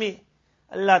trust me.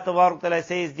 Allah Ta'ala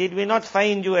says, did we not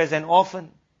find you as an orphan?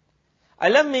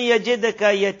 أَلَمْ يَجِدَكَ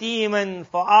يَتِيمًا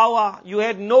فَآوَى. You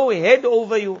had no head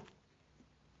over you.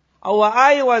 Our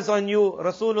eye was on you.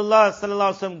 Rasulullah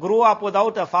sallallahu alaihi wasallam grew up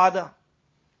without a father.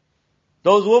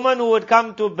 Those women who would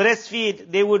come to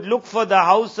breastfeed, they would look for the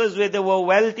houses where there were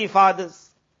wealthy fathers.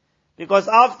 Because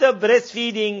after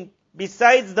breastfeeding,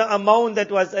 besides the amount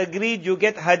that was agreed, you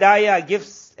get hadaya,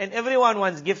 gifts. And everyone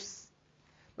wants gifts.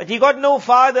 But he got no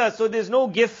father, so there's no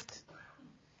gift.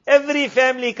 Every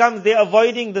family comes, they're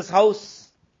avoiding this house.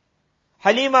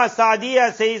 Halima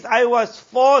Saadiya says, I was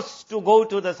forced to go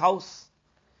to this house.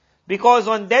 Because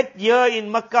on that year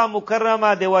in Makkah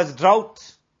Mukarramah, there was drought.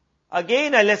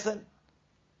 Again a lesson.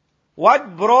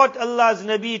 What brought Allah's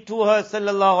Nabi to her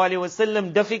sallallahu alaihi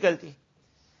wasallam? Difficulty.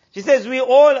 She says, we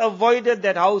all avoided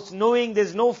that house, knowing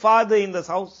there's no father in this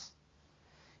house.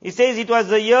 He says, it was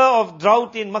the year of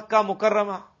drought in Makkah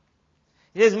Mukarramah.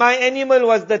 He says, my animal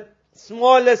was the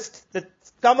smallest, the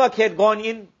stomach had gone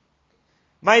in.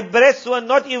 My breasts were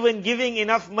not even giving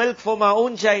enough milk for my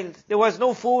own child. There was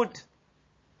no food.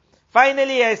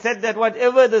 Finally, I said that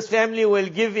whatever this family will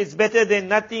give is better than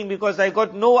nothing because I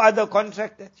got no other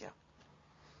contract that year.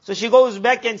 So she goes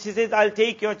back and she says, I'll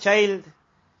take your child.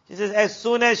 She says, as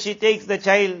soon as she takes the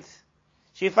child,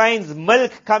 she finds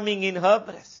milk coming in her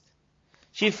breast.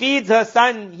 She feeds her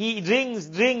son. He drinks.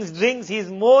 He's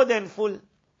more than full.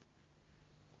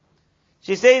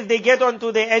 She says they get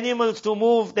onto the animals to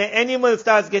move. The animal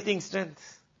starts getting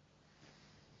strength.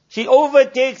 She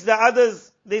overtakes the others.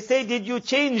 They say, did you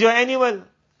change your animal?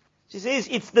 She says,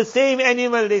 it's the same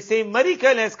animal. They say,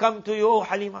 miracle has come to you, oh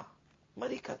Halima.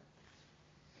 Miracle.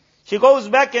 She goes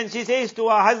back and she says to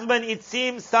her husband, it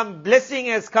seems some blessing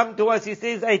has come to us. He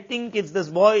says, I think it's this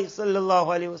boy, sallallahu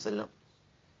alaihi wasallam.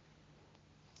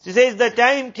 She says, the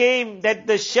time came that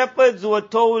the shepherds were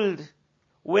told,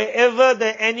 wherever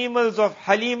the animals of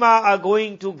Halima are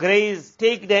going to graze,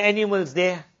 take the animals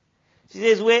there. She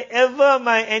says, wherever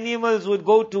my animals would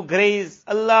go to graze,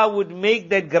 Allah would make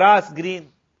that grass green.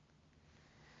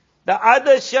 The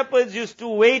other shepherds used to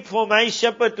wait for my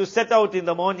shepherd to set out in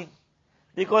the morning.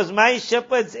 Because my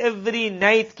shepherds every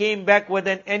night came back with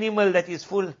an animal that is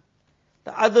full.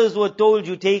 The others were told,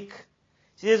 you take.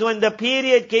 She says, when the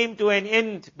period came to an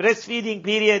end, breastfeeding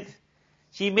period,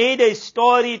 she made a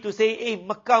story to say, hey,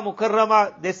 Makkah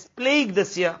Mukarramah, there's plague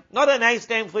this year. Not a nice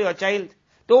time for your child.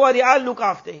 Don't worry, I'll look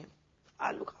after him.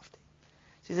 I'll look after him.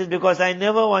 She says, because I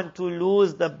never want to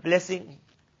lose the blessing.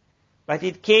 But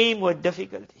it came with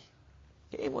difficulty.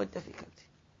 Came with difficulty.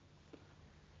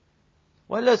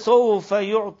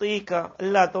 وَلَسَوْفَ يُعْطِيكَ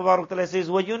Allah Tabarak Ta'ala says,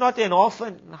 were you not an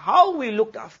orphan? How we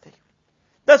looked after you.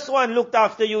 This one looked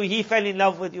after you, he fell in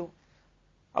love with you.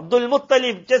 Abdul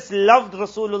Muttalib just loved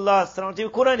Rasulullah sallallahu alaihi wasallam. He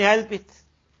couldn't help it.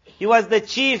 He was the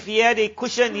chief, he had a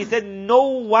cushion. He said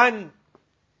none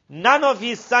of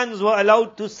his sons were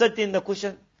allowed to sit in the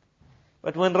cushion.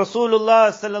 But when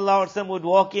Rasulullah sallallahu alaihi wasallam would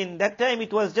walk in, that time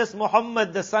it was just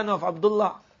Muhammad, the son of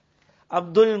Abdullah.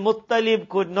 Abdul Muttalib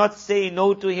could not say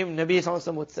no to him. Nabi sallallahu alaihi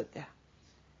wasallam would sit there.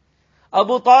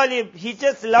 Abu Talib, he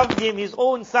just loved him. His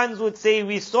own sons would say,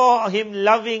 we saw him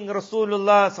loving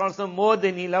Rasulullah sallallahu alaihi wasallam more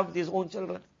than he loved his own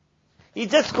children. He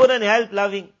just couldn't help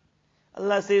loving.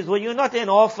 Allah says, were you not an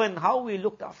orphan? How we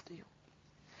looked after you?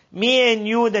 Me and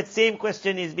you, that same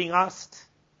question is being asked.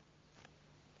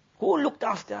 Who looked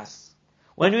after us?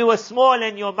 When we were small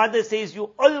and your mother says,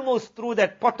 you almost threw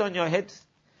that pot on your head.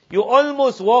 You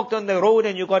almost walked on the road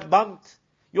and you got bumped.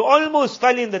 You almost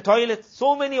fell in the toilet.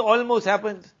 So many almost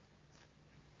happened.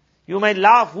 You might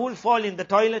laugh, who'll fall in the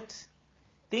toilet?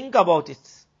 Think about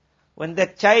it. When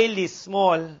that child is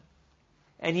small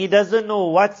and he doesn't know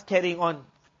what's carrying on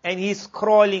and he's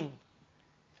crawling.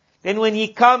 Then when he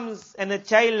comes and a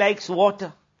child likes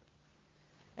water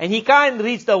and he can't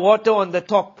reach the water on the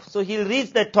top, so he'll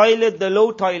reach the toilet, the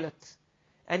low toilet.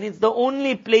 And it's the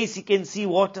only place he can see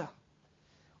water.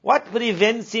 What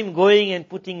prevents him going and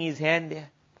putting his hand there?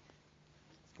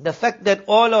 The fact that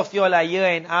all of you all are here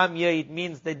and I'm here, it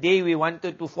means the day we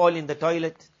wanted to fall in the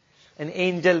toilet, an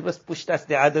angel just pushed us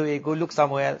the other way, go look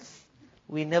somewhere else.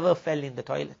 We never fell in the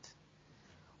toilet.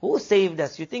 Who saved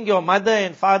us? You think your mother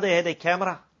and father had a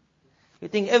camera? You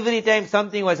think every time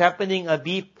something was happening, a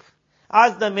beep?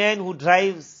 Ask the man who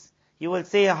drives. He will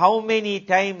say, how many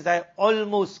times I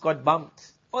almost got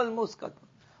bumped. Almost got bumped.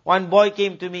 One boy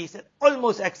came to me, he said,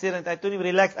 almost accident. I told him,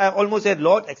 relax, I almost had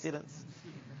lot accidents.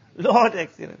 Lot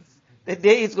accidents. The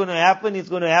day it's going to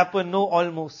happen, no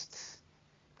almost.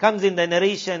 Comes in the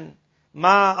narration,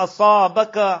 Ma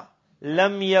asabaka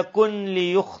lam yakun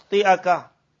li yukhti'aka.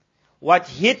 What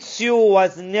hits you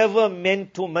was never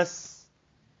meant to miss.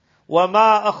 Wa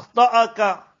ma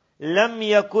akhta'aka lam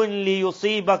yakun li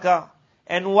yusibaka.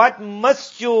 And what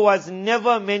missed you was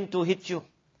never meant to hit you.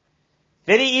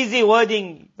 Very easy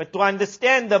wording, but to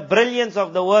understand the brilliance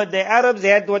of the word, the Arabs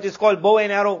had what is called bow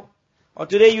and arrow. Or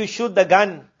today you shoot the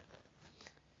gun.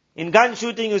 In gun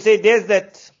shooting you say, there's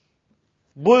that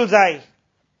bullseye.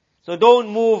 So don't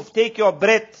move, take your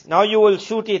breath, now you will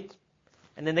shoot it.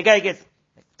 And then the guy gets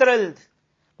thrilled.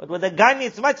 But with a gun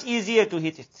it's much easier to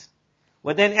hit it.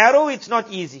 With an arrow it's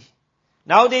not easy.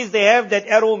 Nowadays they have that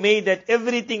arrow made that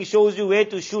everything shows you where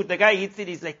to shoot. The guy hits it,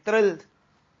 he's like thrilled.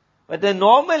 But the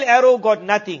normal arrow got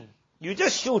nothing. You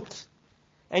just shoot.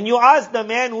 And you ask the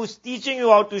man who's teaching you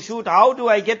how to shoot, how do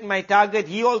I get my target?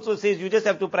 He also says, you just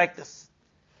have to practice.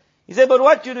 He said, but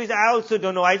what you do? He said, I also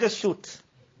don't know, I just shoot.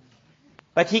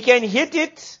 But he can hit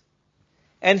it,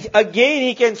 and again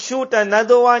he can shoot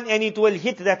another one, and it will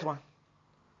hit that one.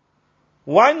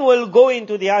 One will go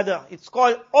into the other. It's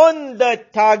called on the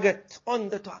target. On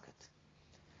the target.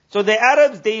 So the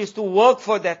Arabs, they used to work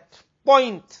for that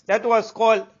point. That was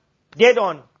called dead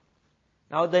on.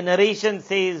 Now the narration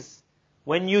says,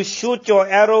 when you shoot your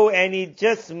arrow and it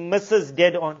just misses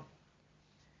dead on,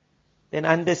 then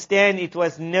understand it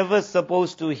was never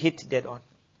supposed to hit dead on.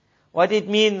 What it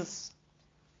means,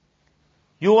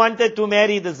 you wanted to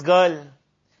marry this girl.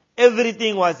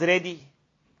 Everything was ready.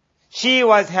 She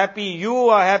was happy, you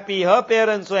were happy, her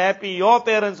parents were happy, your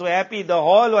parents were happy, the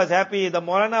hall was happy, the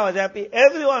Maulana was happy,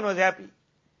 everyone was happy.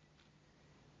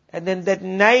 And then that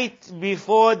night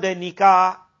before the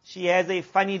nikah, she has a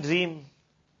funny dream.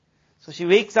 So she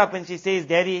wakes up and she says,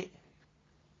 Daddy,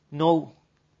 no.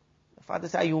 The father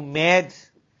says, are you mad?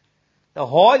 The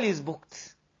hall is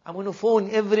booked. I'm going to phone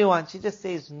everyone. She just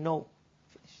says no.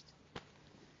 Finished.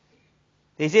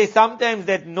 They say sometimes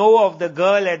that no of the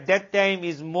girl at that time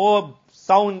is more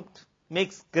sound,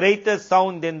 makes greater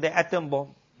sound than the atom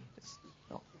bomb.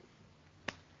 No.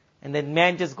 And that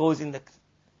man just goes in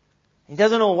he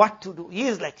doesn't know what to do. He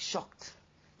is like shocked.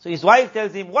 So his wife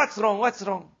tells him, what's wrong? What's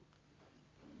wrong?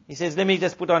 He says, let me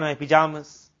just put on my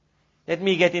pajamas. Let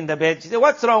me get in the bed. She said,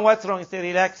 what's wrong? What's wrong? He said,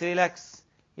 relax, relax.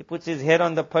 He puts his head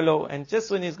on the pillow, and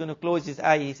just when he's going to close his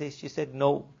eye, she said,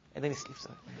 no. And then he sleeps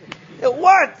on. He said,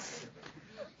 what?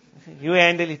 You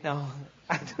handle it now.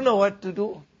 I don't know what to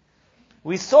do.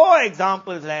 We saw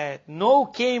examples like that. No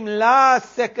came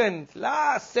last second.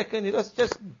 Last second. It was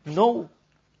just no.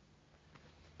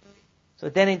 So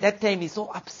then at that time he's so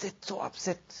upset, so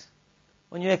upset.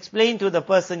 When you explain to the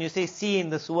person, you say, see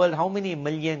in this world how many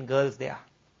million girls there are.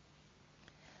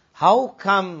 How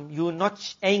come you're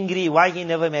not angry why he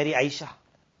never married Aisha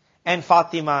and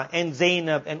Fatima and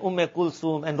Zainab and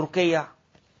Kulsum and Ruqayya?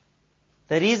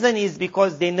 The reason is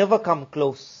because they never come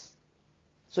close.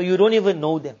 So you don't even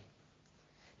know them.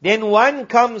 Then one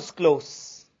comes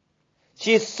close.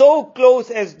 She is so close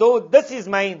as though this is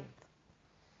mine.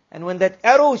 And when that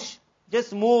arrow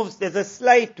just moves, there's a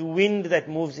slight wind that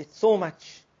moves it so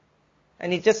much.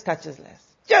 And it just touches less.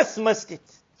 Just missed it.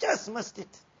 Just missed it.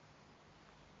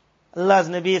 Allah's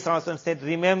Nabi Sallallahu Alaihi Wasallam said,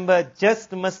 remember,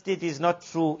 just missed it is not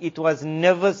true. It was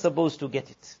never supposed to get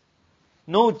it.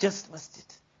 No, just missed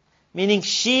it. Meaning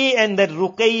she and that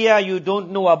Ruqayya you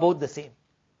don't know are both the same.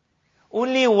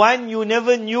 Only one you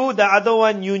never knew, the other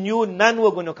one you knew, none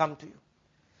were going to come to you.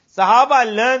 Sahaba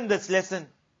learned this lesson.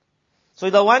 So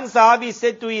the one Sahabi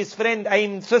said to his friend, I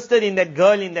am interested in that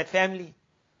girl in that family.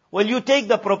 Will you take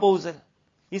the proposal?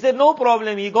 He said, no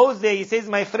problem. He goes there. He says,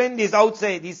 my friend is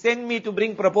outside. He sent me to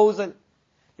bring proposal.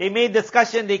 They made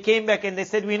discussion. They came back and they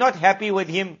said, we're not happy with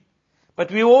him,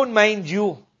 but we won't mind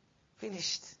you.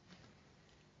 Finished.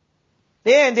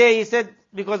 There and there he said,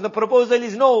 because the proposal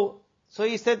is no. So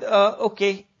he said,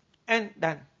 okay, and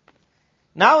done.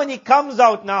 Now when he comes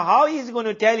out, now how he's going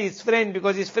to tell his friend,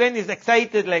 because his friend is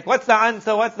excited, like, what's the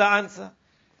answer, what's the answer?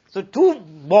 So two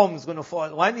bombs going to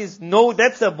fall. One is, no,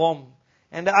 that's a bomb.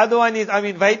 And the other one is, I'm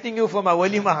inviting you for my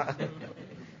walima.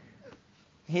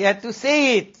 He had to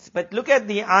say it. But look at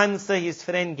the answer his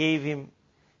friend gave him.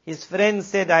 His friend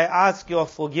said, I ask your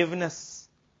forgiveness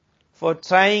for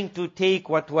trying to take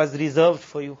what was reserved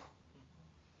for you.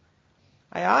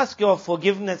 I ask your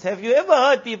forgiveness. Have you ever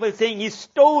heard people saying, he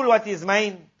stole what is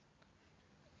mine?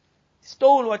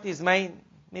 Stole what is mine.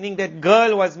 Meaning that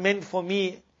girl was meant for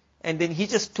me and then he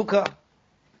just took her.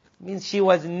 Means she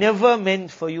was never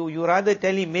meant for you. You rather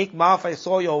tell him, make maaf, I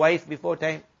saw your wife before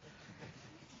time.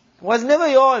 Was never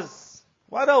yours.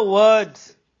 What a word.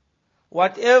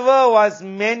 Whatever was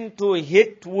meant to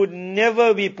hit would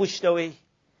never be pushed away.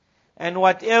 And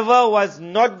whatever was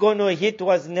not going to hit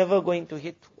was never going to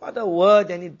hit. What a word,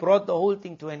 and it brought the whole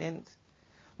thing to an end.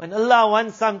 When Allah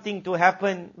wants something to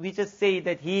happen, we just say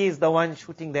that He is the one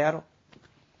shooting the arrow.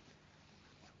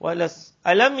 أَلَمْ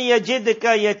يَجِدْكَ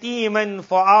يَتِيمًا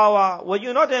فَآوَى. Were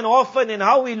you not an orphan, and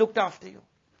how we looked after you?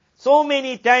 So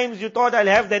many times you thought, I'll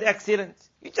have that accident.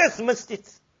 You just missed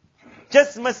it.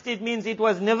 Just missed it means it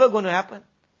was never going to happen.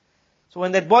 So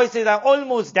when that boy says, I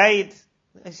almost died,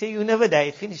 I say, you never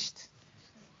died, finished.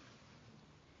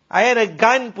 I had a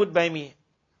gun put by me.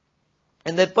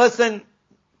 And that person,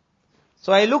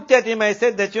 so I looked at him, I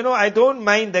said that, I don't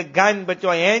mind the gun, but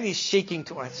your hand is shaking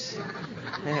too much.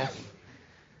 Yeah.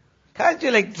 Can't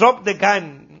you drop the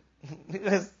gun?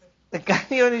 Because the gun,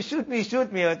 you want to shoot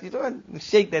me, but you don't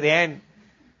shake that hand.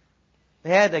 They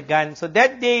had a gun. So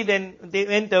that day then they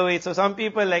went away. So some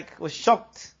people were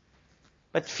shocked.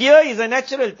 But fear is a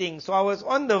natural thing. So I was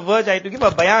on the verge, I had to give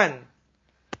a bayan.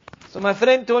 So my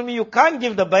friend told me, you can't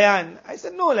give the bayan. I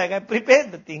said, no, I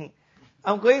prepared the thing.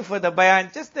 I'm going for the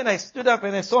bayan. Just then I stood up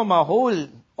and I saw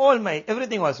my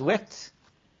everything was wet.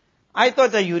 I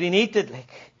thought I urinated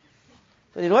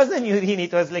But it wasn't urine,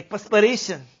 it was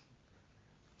perspiration.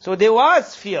 So there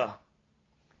was fear.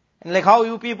 And how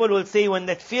you people will say, when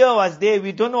that fear was there,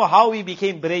 we don't know how we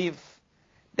became brave.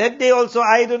 That day also,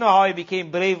 I don't know how I became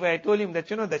brave. I told him that,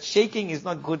 that shaking is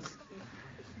not good.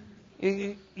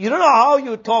 You don't know how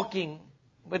you're talking.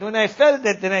 But when I felt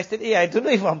that, then I said, hey, I don't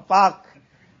know if I'm parked.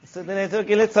 So then I said,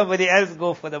 okay, let somebody else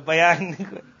go for the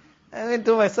bayan. I went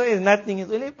to my son, it's nothing,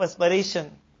 it's only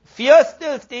perspiration. Fear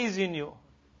still stays in you.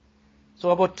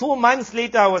 So about 2 months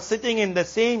later, I was sitting in the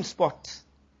same spot.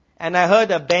 And I heard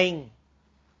a bang.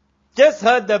 Just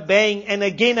heard the bang, and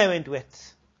again I went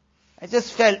wet. I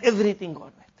just felt everything got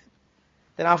wet.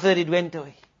 Then after that it went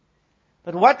away.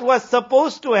 But what was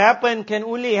supposed to happen can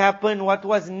only happen. What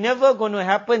was never going to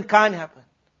happen can't happen.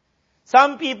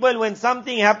 Some people, when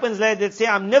something happens like that, say,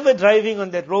 I'm never driving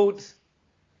on that road.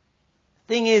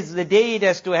 Thing is, the day it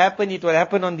has to happen, it will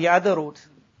happen on the other road.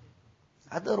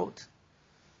 Other road.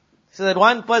 So that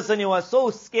one person, he was so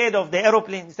scared of the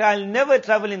aeroplane. He said, I'll never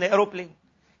travel in the aeroplane.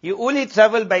 He only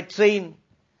traveled by train.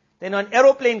 Then an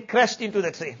aeroplane crashed into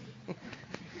the train.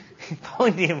 He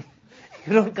found him.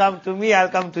 You don't come to me, I'll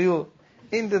come to you.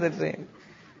 Into the train.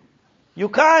 You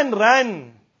can't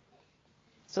run.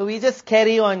 So we just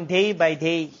carry on day by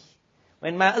day.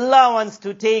 When my Allah wants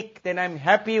to take, then I'm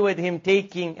happy with Him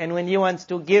taking. And when He wants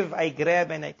to give, I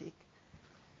grab and I take.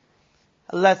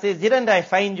 Allah says, didn't I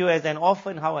find you as an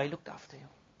orphan? How I looked after you.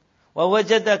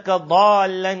 وَوَجَدَكَ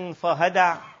ضَالًّا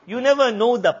فَهَدَى. You never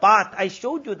know the path. I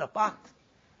showed you the path.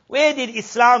 Where did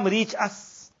Islam reach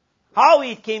us? How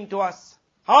it came to us?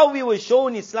 How we were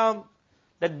shown Islam?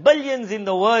 That billions in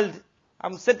the world,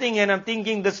 I'm sitting and I'm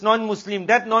thinking this non-Muslim,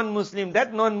 that non-Muslim,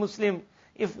 that non-Muslim.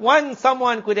 If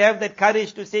someone could have that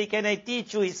courage to say, can I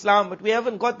teach you Islam? But we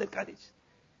haven't got the courage.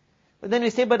 But then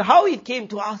we say, but how it came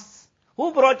to us?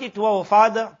 Who brought it to our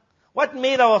father? What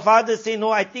made our father say, no,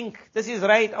 I think this is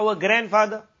right, our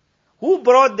grandfather? Who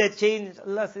brought that change?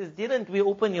 Allah says, didn't we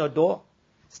open your door?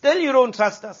 Still you don't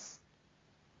trust us.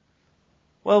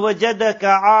 وَوَجَدَكَ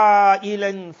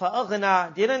عَائِلًا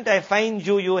فَأَغْنَى. Didn't I find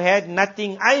you? You had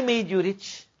nothing. I made you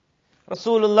rich.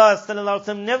 Rasulullah sallallahu alaihi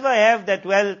wasallam never have that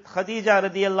wealth.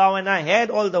 Khadija radiallahu anha had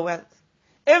all the wealth.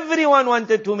 Everyone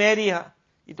wanted to marry her.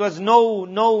 It was no,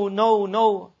 no, no,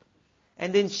 no.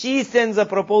 And then she sends a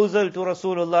proposal to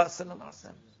Rasulullah sallallahu alaihi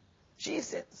wasallam. She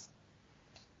sends.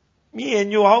 Me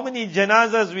and you, how many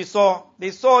janazas we saw? They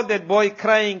saw that boy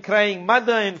crying.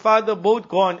 Mother and father both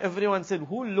gone. Everyone said,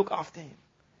 who will look after him?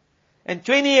 And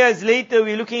 20 years later,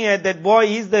 we're looking at that boy.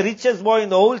 He's the richest boy in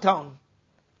the whole town.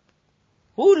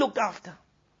 Who looked after?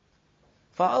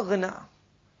 فَأَغْنَى.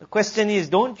 The question is,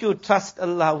 don't you trust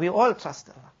Allah? We all trust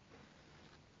Allah.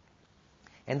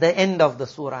 And the end of the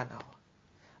surah now.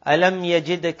 أَلَمْ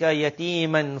يَجِدْكَ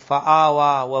يَتِيمًا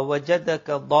فَآوَى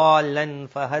وَوَجَدَكَ ضَالًّا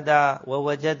فَهَدَى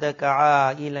وَوَجَدَكَ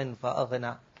عَائِلًا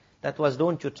فَأَغْنَى. That was,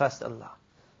 don't you trust Allah?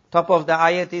 Top of the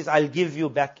ayat is, I'll give you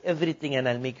back everything and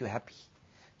I'll make you happy.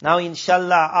 Now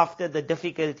inshallah, after the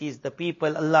difficulties, the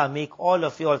people, Allah make all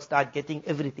of you all start getting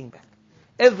everything back.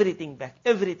 Everything back,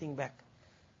 everything back.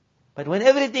 But when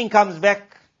everything comes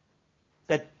back,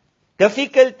 the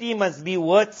difficulty must be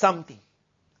worth something.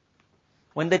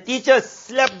 When the teacher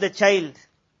slapped the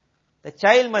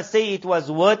child must say it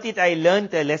was worth it, I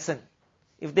learned a lesson.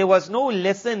 If there was no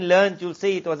lesson learned, you'll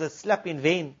say it was a slap in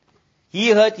vain.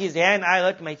 He hurt his hand, I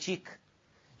hurt my cheek.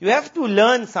 You have to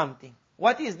learn something.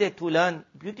 What is there to learn?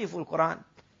 Beautiful Quran.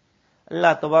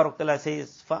 Allah Tabarak Ta'ala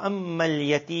says, فَأَمَّا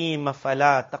الْيَتِيمَ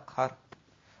فَلَا تَقْهَرْ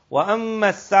وَأَمَّا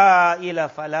السَّائِلَ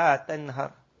فَلَا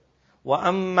تَنْهَرْ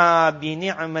وَأَمَّا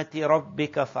بِنِعْمَةِ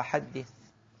رَبِّكَ فَحَدِّثْ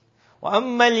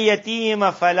وَأَمَّا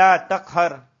الْيَتِيمَ فَلَا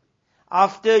تَقْهَرْ.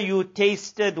 After you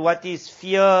tasted what is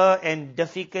fear and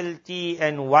difficulty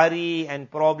and worry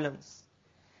and problems,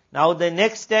 now the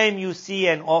next time you see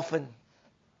an orphan,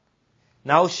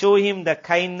 now show him the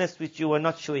kindness which you were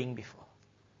not showing before.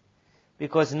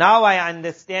 Because now I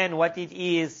understand what it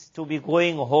is to be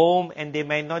going home and there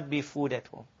might not be food at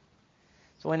home.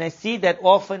 So when I see that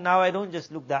orphan, now I don't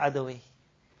just look the other way.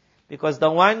 Because the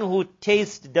one who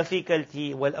tastes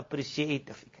difficulty will appreciate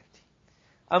difficulty.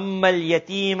 أَمَّا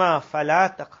الْيَتِيمَ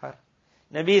فَلَا تَقْهَرْ.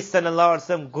 Nabi sallallahu alaihi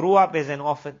wasallam grew up as an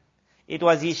orphan. It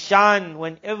was his shan,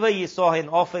 whenever he saw an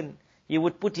orphan, he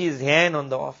would put his hand on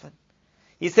the orphan.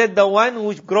 He said, the one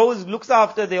who grows, looks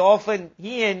after the orphan,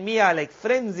 he and me are like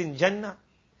friends in Jannah.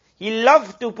 He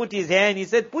loved to put his hand. He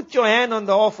said, put your hand on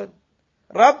the orphan.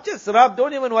 Just rub,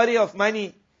 don't even worry of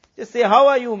money. Just say, how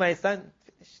are you, my son?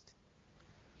 Finished.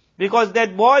 Because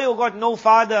that boy who got no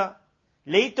father,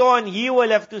 later on he will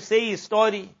have to say his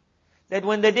story. That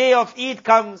when the day of Eid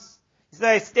comes, he said,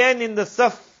 I stand in the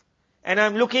saf, and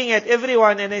I'm looking at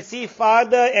everyone and I see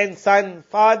father and son,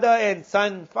 father and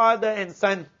son, father and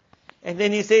son. And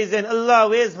then he says, and Allah,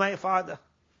 where's my father?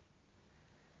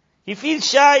 He feels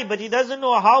shy, but he doesn't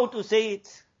know how to say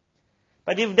it.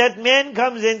 But if that man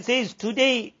comes and says,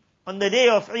 today, on the day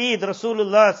of Eid,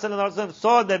 Rasulullah sallallahu alaihi wasallam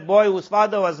saw that boy whose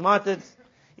father was martyred.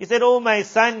 He said, oh my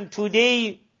son,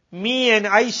 today, me and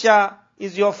Aisha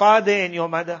is your father and your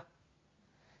mother.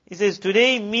 He says,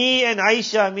 today, me and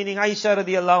Aisha, meaning Aisha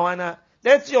radiallahu anha,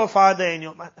 that's your father and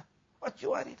your mother. What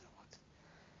you worried about?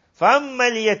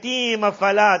 فَأَمَّا الْيَتِيمَ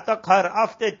فَلَا تَقْهَرْ.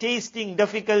 After tasting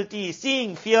difficulty,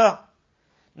 seeing fear,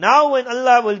 now when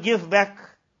Allah will give back,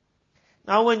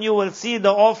 Now when you will see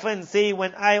the orphan say,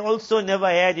 when I also never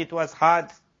had, it was hard.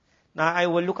 Now I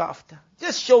will look after.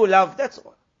 Just show love, that's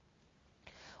all.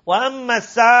 وَأَمَّا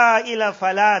السَّائِلَ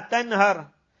فَلَا تَنْهَرْ.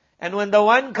 And when the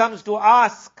one comes to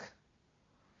ask,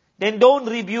 then don't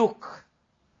rebuke.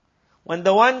 When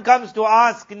the one comes to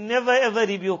ask, never ever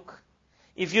rebuke.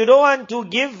 If you don't want to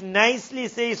give, nicely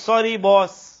say, sorry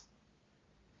boss.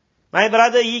 My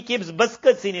brother, he keeps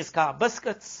biscuits in his car.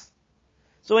 Biscuits.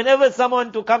 So whenever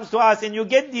someone comes to us, and you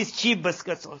get these cheap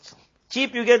biscuits also.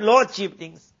 Cheap, you get lot cheap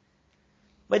things.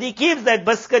 But he keeps that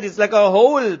biscuit, it's like a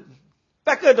whole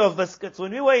packet of biscuits.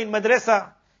 When we were in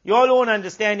madrasa, you all won't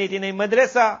understand it. In a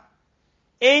madrasa,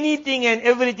 anything and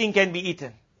everything can be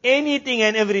eaten. Anything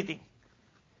and everything.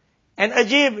 And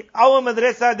Ajib, our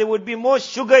madrasa, there would be more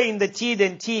sugar in the tea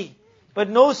than tea. But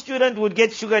no student would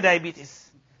get sugar diabetes.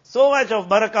 So much of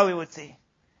barakah, we would say.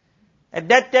 At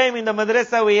that time in the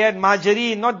madrasa we had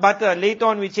margarine, not butter. Later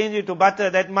on we changed it to butter.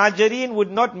 That margarine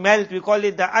would not melt. We call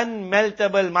it the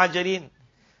unmeltable margarine.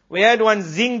 We had one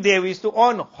zinc there. We used to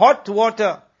on hot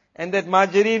water. And that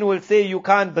margarine will say, you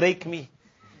can't break me.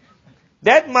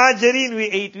 That margarine we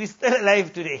ate. We're still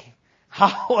alive today.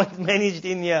 How it managed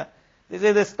in here. They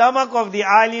say the stomach of the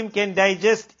alim can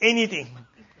digest anything.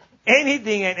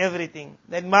 Anything and everything.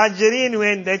 That margarine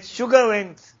went, that sugar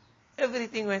went.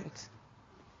 Everything went.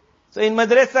 So in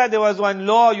madrasa there was one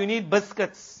law, you need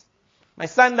biscuits. My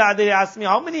son the other day asked me,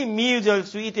 how many meals you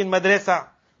used to eat in madrasa?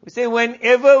 We say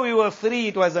whenever we were free,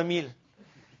 it was a meal.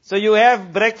 So you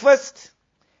have breakfast,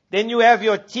 then you have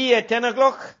your tea at 10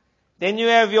 o'clock, then you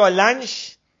have your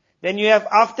lunch, then you have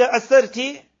after asr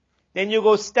tea, then you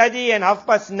go study and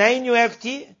 9:30 you have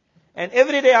tea. And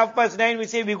every day 9:30 we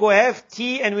say we go have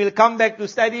tea and we'll come back to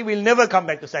study. We'll never come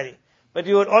back to study. But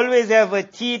we would always have a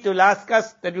tea to last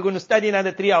us that we're going to study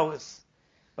another 3 hours.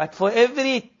 But for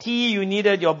every tea you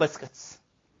needed your biscuits.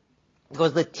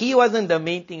 Because the tea wasn't the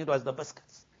main thing, it was the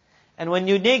biscuits. And when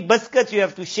you make biscuits, you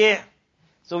have to share.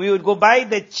 So we would go buy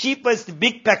the cheapest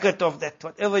big packet of that,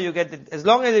 whatever you get. As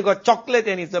long as you got chocolate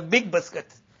and it's a big biscuit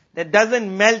that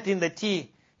doesn't melt in the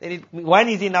tea, then one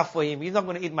is enough for him. He's not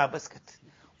going to eat my biscuit.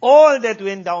 All that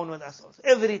went down with us also.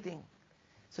 Everything.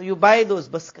 So you buy those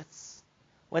biscuits.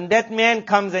 When that man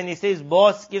comes and he says,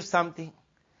 boss, give something.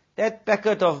 That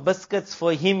packet of biscuits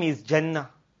for him is Jannah.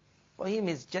 For him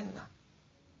is Jannah.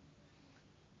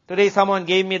 Today someone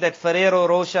gave me that Ferrero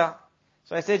Rocher.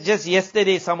 So I said, just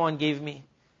yesterday someone gave me.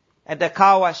 At the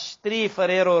car wash, 3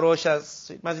 Ferrero Rochers.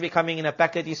 So it must be coming in a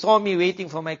packet. He saw me waiting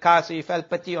for my car, so he felt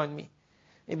pity on me.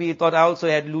 Maybe he thought I also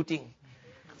had looting.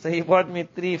 So he bought me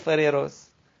 3 Ferreros.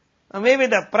 Or maybe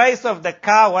the price of the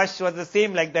car wash was the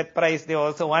same like that price. They were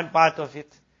also one part of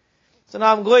it. So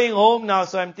now I'm going home now,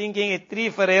 so I'm thinking 3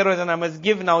 Ferreros and I must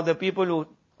give now the people who,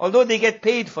 although they get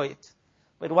paid for it.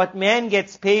 But what man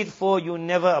gets paid for, you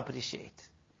never appreciate.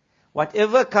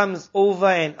 Whatever comes over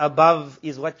and above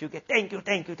is what you get. Thank you,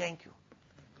 thank you, thank you.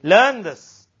 Learn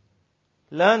this.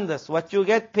 Learn this. What you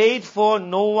get paid for,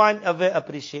 no one ever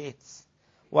appreciates.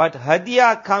 What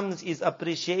hadiyah comes is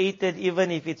appreciated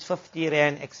even if it's 50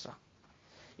 rand extra.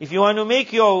 If you want to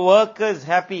make your workers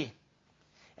happy,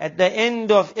 at the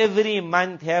end of every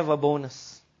month have a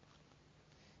bonus.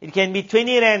 It can be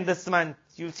 20 rand this month.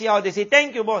 You'll see how they say,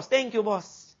 thank you boss, thank you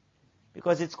boss.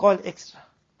 Because it's called extra.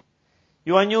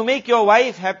 You want to make your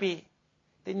wife happy,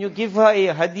 then you give her a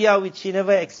hadiyah which she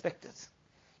never expected.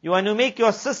 You want to make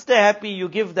your sister happy, you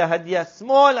give the hadiyah.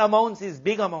 Small amounts is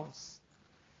big amounts.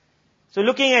 So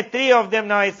looking at 3 of them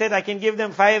now, I said I can give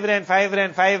them 5 rand, 5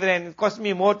 rand, 5 rand. It cost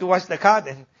me more to wash the car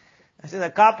then. I said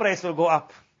the car price will go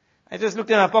up. I just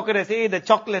looked in my pocket and said, hey, the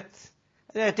chocolate.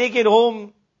 I said, I take it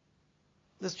home.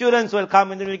 The students will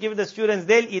come and then we'll give the students,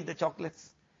 they'll eat the chocolates.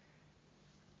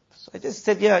 So I just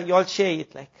said, yeah, you all share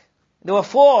it like. There were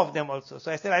 4 of them also.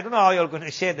 So I said, I don't know how you're going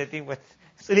to share the thing, but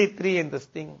it's only 3 in this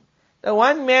thing. The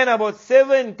one man about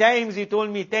 7 times he told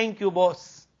me, thank you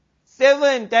boss.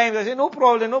 7 times. I said, no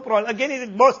problem, no problem. Again he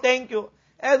said, boss, thank you.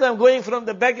 As I'm going from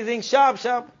the back, he's saying, sharp,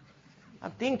 sharp.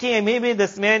 I'm thinking maybe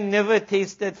this man never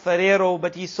tasted Ferrero,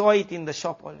 but he saw it in the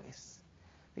shop always.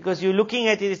 Because you're looking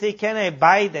at it, you say, can I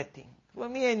buy that thing? For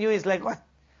me and you, it's like, what?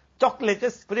 Chocolate,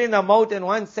 just put it in the mouth in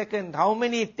 1 second. How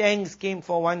many thanks came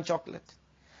for one chocolate?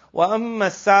 وَأَمَّا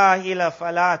السَّائِلَ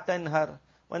فَلَا تَنْهَرْ.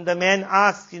 When the man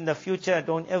asks in the future,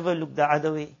 don't ever look the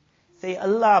other way. Say,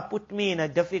 Allah put me in a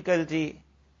difficulty.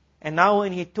 And now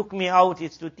when He took me out,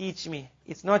 it's to teach me.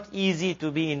 It's not easy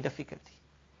to be in difficulty.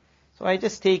 So I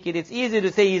just take it. It's easy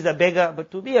to say he's a beggar,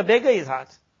 but to be a beggar is hard.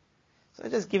 So I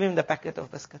just give him the packet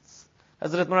of biscuits.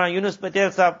 Hazrat Maulana Yunus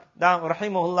Patel Sahib,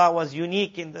 rahimahullah, was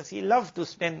unique in this. He loved to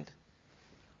spend.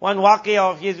 One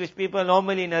waqiyah of his which people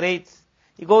normally narrate.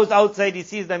 He goes outside, he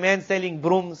sees the man selling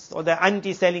brooms, or the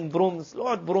auntie selling brooms.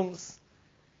 Lord, brooms.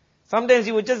 Sometimes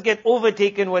he would just get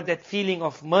overtaken with that feeling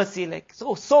of mercy, like,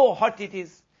 so hot it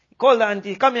is. He called the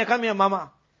auntie, come here,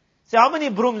 mama. Say, how many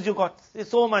brooms you got? Say,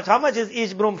 so much. How much is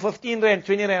each broom? 15 rand,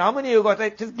 20 rand. How many you got?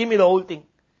 Right? Just give me the whole thing.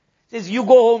 Says, you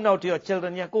go home now to your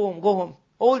children. Yeah, go home.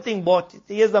 Whole thing bought.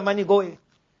 Here's the money, go away.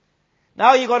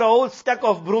 Now he got a whole stack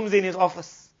of brooms in his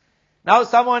office. Now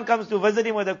someone comes to visit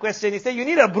him with a question. He says, you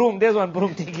need a broom. There's one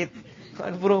broom, take it.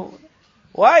 One broom.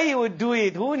 Why he would do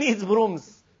it? Who needs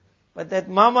brooms? But that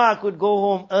mama could go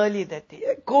home early that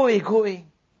day. Go away.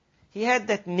 He had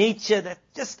that nature that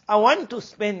just, I want to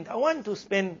spend.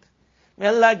 May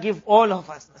Allah give all of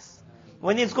us this.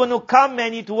 When it's going to come,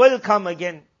 and it will come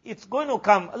again. It's going to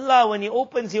come. Allah, when He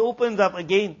opens up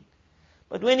again.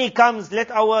 But when He comes,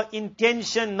 let our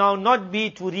intention now not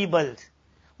be to rebuild.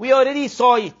 We already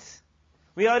saw it.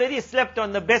 We already slept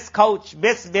on the best couch,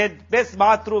 best bed, best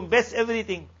bathroom, best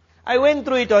everything. I went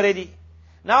through it already.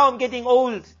 Now I'm getting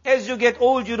old. As you get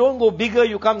old, you don't go bigger,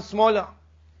 you come smaller.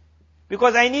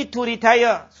 Because I need to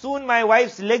retire. Soon my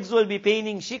wife's legs will be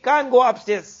paining. She can't go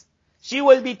upstairs. She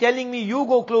will be telling me, you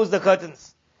go close the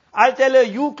curtains. I'll tell her,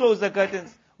 you close the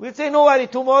curtains. We'll say, no worry,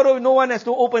 tomorrow no one has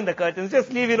to open the curtains.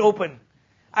 Just leave it open.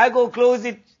 I go close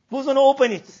it. Who's going to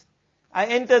open it? I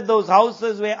entered those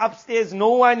houses where upstairs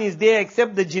no one is there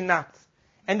except the jinnat.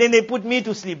 And then they put me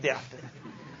to sleep there after.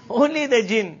 Only the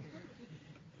jinn.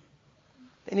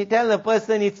 Then you tell the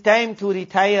person it's time to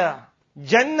retire.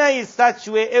 Jannah is such,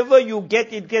 wherever you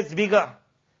get, it gets bigger.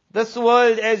 This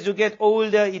world, as you get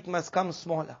older, it must come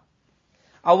smaller.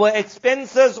 Our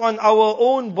expenses on our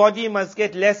own body must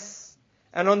get less.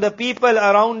 And on the people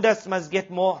around us must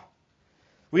get more.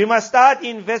 We must start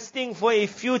investing for a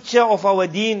future of our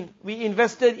deen. We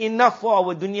invested enough for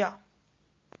our dunya.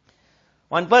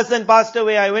 One person passed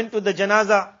away. I went to the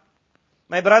janazah.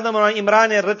 My brother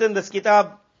Imran had written this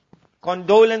kitab,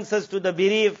 Condolences to the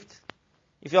Bereaved.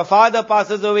 If your father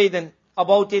passes away, then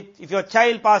about it. If your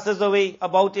child passes away,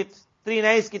 about it. 3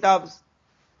 nice kitabs.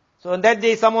 So on that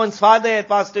day, someone's father had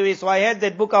passed away. So I had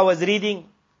that book I was reading.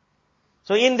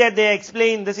 So in that they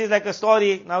explain, this is like a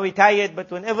story, now we tie it,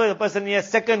 but whenever a person has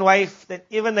second wife, then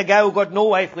even the guy who got no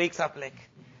wife wakes up like.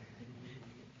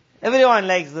 Everyone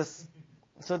likes this.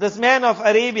 So this man of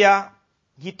Arabia,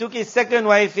 he took his second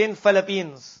wife in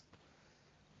Philippines.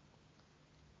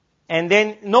 And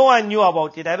then no one knew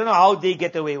about it. I don't know how they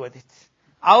get away with it.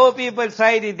 Our people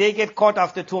tried it, they get caught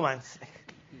after 2 months.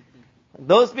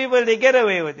 Those people, they get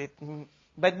away with it.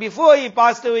 But before he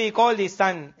passed away, he called his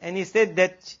son and he said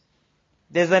that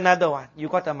there's another one. You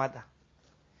got a mother.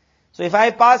 So if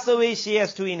I pass away, she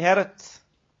has to inherit.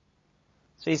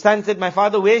 So his son said, my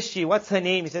father, where's she? What's her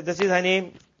name? He said, this is her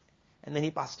name. And then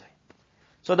he passed away.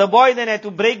 So the boy then had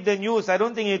to break the news. I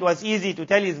don't think it was easy to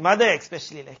tell his mother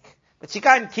especially like. But she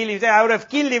can't kill him. He said, I would have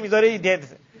killed him. He's already dead.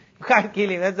 You can't kill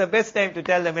him. That's the best time to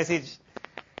tell the message.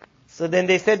 So then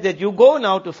they said that you go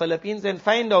now to Philippines and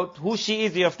find out who she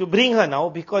is. You have to bring her now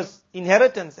because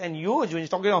inheritance and huge when you're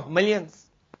talking of millions.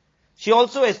 She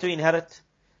also has to inherit.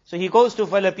 So he goes to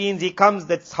Philippines, he comes,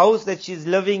 that house that she's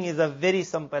living is a very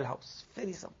simple house.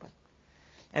 Very simple.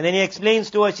 And then he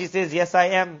explains to her, she says, yes I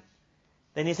am.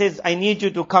 Then he says, I need you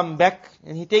to come back.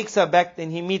 And he takes her back, then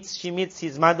she meets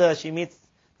his mother, she meets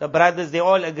the brothers, they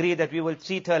all agree that we will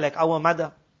treat her like our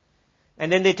mother.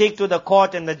 And then they take to the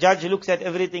court and the judge looks at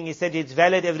everything, he said it's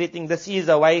valid everything, this is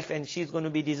a wife and she's going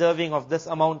to be deserving of this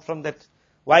amount from that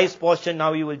wife's portion,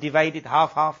 now we will divide it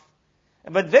half.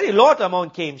 But very lot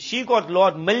amount came. She got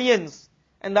millions.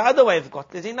 And the other wife got.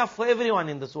 There's enough for everyone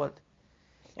in this world.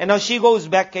 And now she goes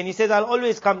back and he says, I'll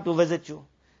always come to visit you.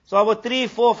 So about 3,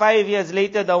 4, 5 years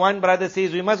later, the one brother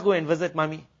says, we must go and visit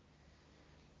mommy.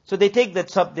 So they take the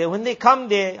trip there. When they come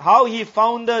there, how he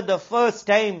found her the first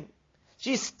time,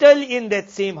 she's still in that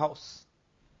same house.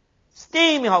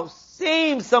 Same house.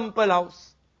 Same simple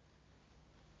house.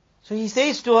 So he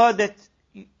says to her that,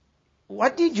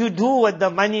 what did you do with the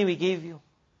money we gave you?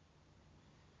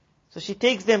 So she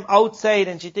takes them outside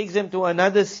and she takes them to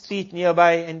another street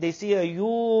nearby and they see a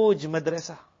huge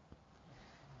madrasa.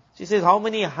 She says, how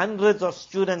many hundreds of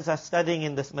students are studying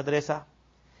in this madrasa?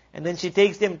 And then she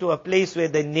takes them to a place where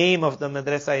the name of the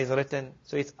madrasa is written.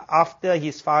 So it's after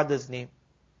his father's name.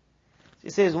 She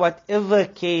says, whatever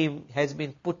came has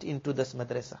been put into this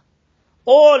madrasa.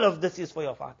 All of this is for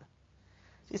your father.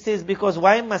 She says, because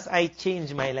why must I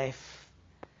change my life?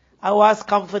 I was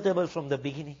comfortable from the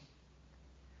beginning.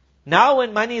 Now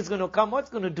when money is going to come, what's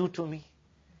going to do to me?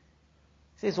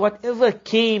 He says, whatever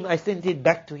came, I sent it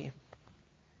back to him.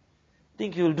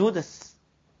 Think you'll do this?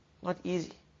 Not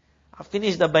easy. I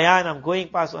finished the bayan, I'm going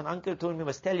past, one uncle told me,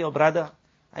 must tell your brother,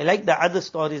 I like the other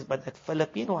stories, but that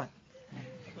Philippine one.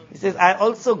 He says, I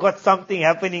also got something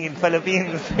happening in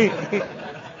Philippines.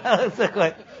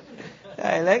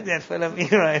 I like that Philippine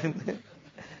one.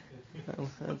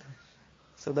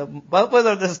 So the purpose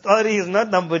of the story is not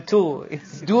number 2.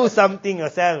 It's do something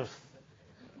yourself.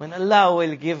 When Allah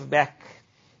will give back,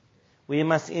 we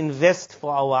must invest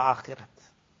for our akhirat.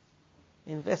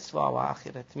 Invest for our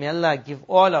akhirat. May Allah give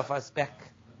all of us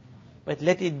back. But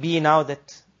let it be now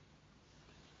that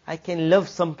I can live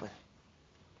simple.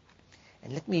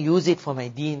 And let me use it for my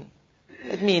deen.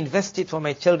 Let me invest it for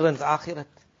my children's akhirat.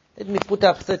 Let me put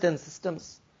up certain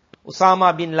systems.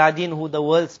 Osama bin Laden, who the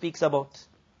world speaks about.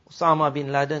 Osama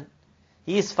bin Laden.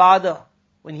 His father,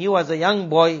 when he was a young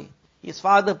boy, his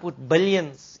father put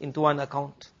billions into an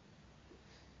account.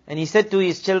 And he said to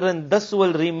his children, this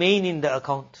will remain in the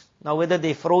account. Now whether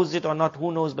they froze it or not,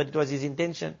 who knows, but it was his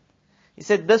intention. He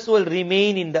said, this will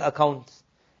remain in the account.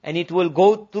 And it will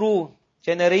go through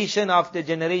generation after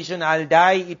generation. I'll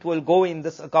die, it will go in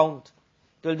this account.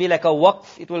 It will be like a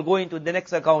waqf. It will go into the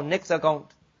next account, next account.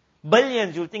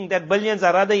 Billions, you think that billions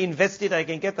are rather invested, I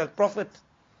can get a profit.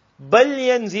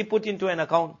 Billions he put into an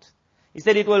account. He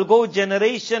said it will go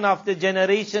generation after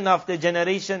generation after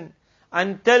generation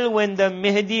until when the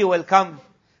Mahdi will come.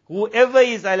 Whoever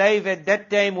is alive at that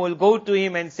time will go to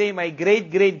him and say, my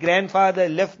great-great-grandfather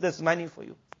left this money for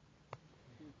you.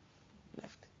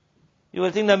 Left. You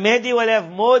will think the Mahdi will have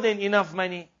more than enough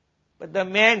money. But the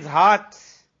man's heart,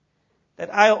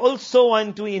 that I also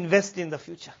want to invest in the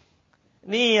future.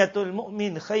 Niyatul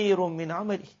mu'min khayrun min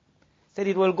amali. Said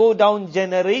it will go down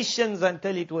generations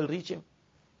until it will reach him.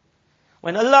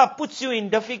 When Allah puts you in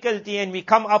difficulty and we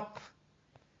come up,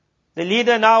 the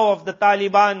leader now of the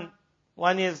Taliban,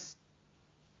 one is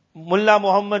Mullah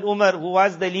Muhammad Umar, who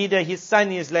was the leader. His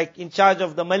son is like in charge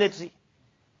of the military.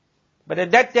 But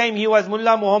at that time he was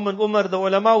Mullah Muhammad Umar. The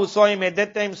ulama who saw him at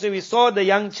that time, so we saw the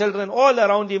young children all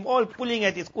around him, all pulling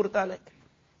at his kurta like.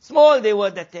 Small they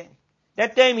were that time.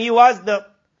 That time he was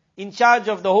in charge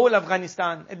of the whole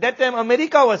Afghanistan. At that time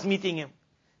America was meeting him.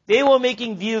 They were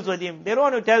making deals with him. They don't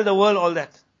want to tell the world all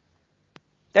that.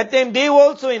 That time they were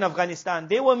also in Afghanistan.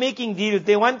 They were making deals.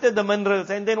 They wanted the minerals.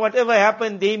 And then whatever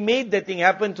happened, they made that thing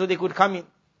happen so they could come in.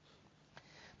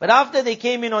 But after they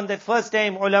came in on that first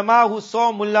time, ulama who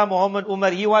saw Mullah Muhammad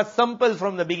Umar, he was simple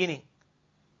from the beginning.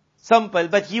 Simple.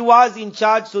 But he was in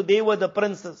charge, so they were the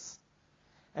princes.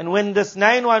 And when this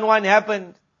 911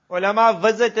 happened, ulama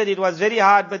visited. It was very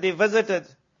hard, but they visited.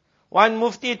 One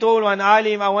mufti told one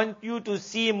alim, I want you to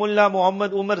see Mullah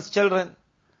Muhammad Umar's children.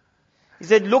 He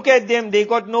said, look at them, they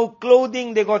got no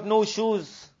clothing, they got no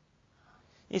shoes.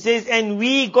 He says, and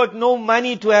we got no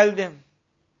money to help them.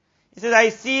 He says, I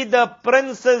see the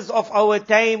princes of our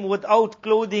time without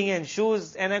clothing and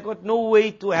shoes, and I got no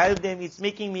way to help them. It's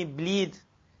making me bleed.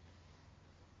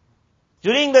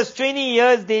 During those 20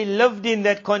 years, they lived in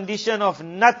that condition of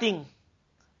nothing.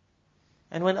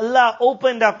 And when Allah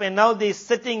opened up, and now they're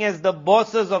sitting as the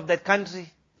bosses of that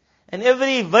country, and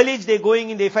every village they're going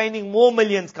in, they're finding more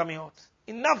millions coming out.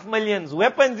 Enough millions,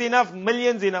 weapons enough,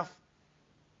 millions enough.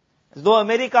 As though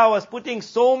America was putting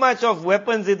so much of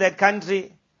weapons in that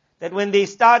country, that when they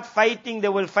start fighting, they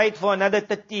will fight for another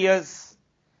 30 years.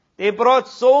 They brought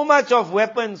so much of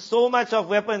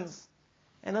weapons,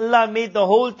 and Allah made the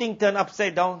whole thing turn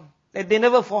upside down, that they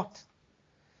never fought.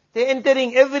 They're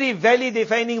entering every valley, they're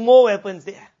finding more weapons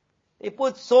there. They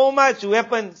put so much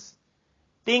weapons,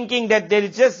 thinking that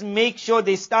they'll just make sure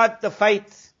they start the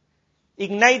fight,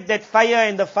 ignite that fire,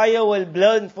 and the fire will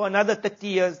burn for another 30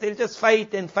 years. They'll just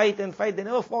fight and fight and fight. They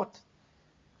never fought.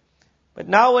 But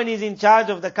now when he's in charge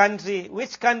of the country,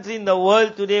 which country in the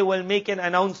world today will make an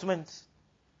announcement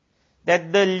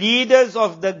that the leaders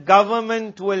of the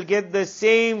government will get the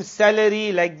same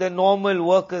salary like the normal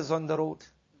workers on the road?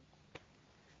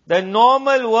 The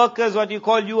normal workers, what you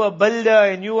call, you a builder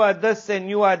and you are this and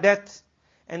you are that.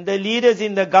 And the leaders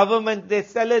in the government, their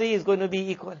salary is going to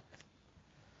be equal.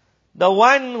 The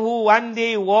one who one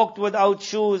day walked without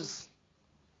shoes,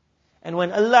 and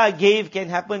when Allah gave, can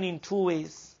happen in 2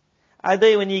 ways.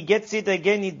 Either when he gets it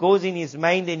again, it goes in his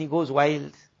mind and he goes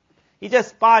wild. He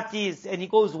just parties and he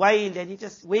goes wild and he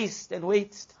just wastes and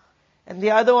wastes. And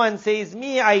the other one says,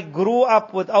 me, I grew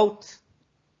up without.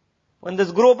 When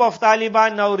this group of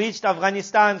Taliban now reached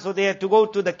Afghanistan, so they had to go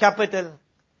to the capital.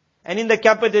 And in the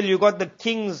capital you got the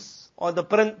kings or the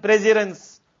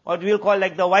presidents, or what we'll call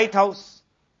like the White House.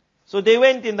 So they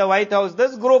went in the White House.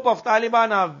 This group of Taliban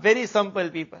are very simple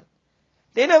people.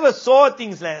 They never saw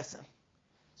things like this.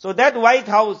 So that White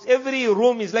House, every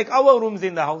room is like our rooms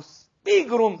in the house.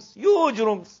 Big rooms, huge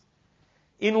rooms.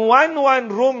 In one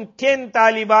room, 10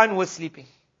 Taliban were sleeping.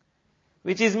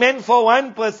 which is meant for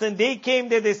one person. They came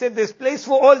there, they said there's place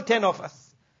for all 10 of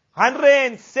us.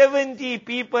 170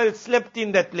 people slept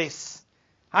in that place.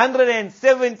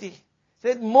 170.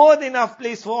 Said more than enough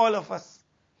place for all of us.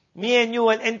 Me and you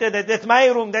will enter that. That's my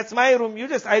room, that's my room.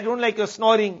 I don't like your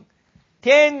snoring.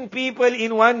 10 people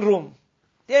in one room.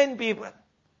 10 people.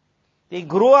 They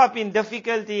grew up in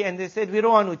difficulty and they said, we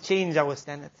don't want to change our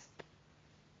standards.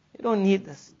 We don't need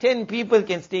this. 10 people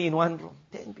can stay in one room.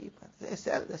 10 people. They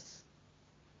sell this.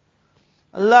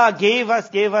 Allah gave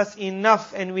us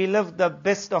enough and we live the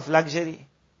best of luxury.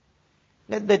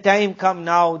 Let the time come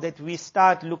now that we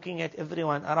start looking at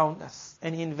everyone around us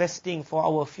and investing for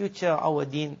our future, our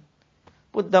deen.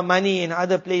 Put the money in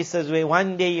other places where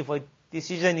one day if a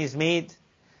decision is made,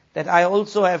 that I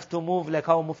also have to move like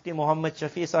how Mufti Muhammad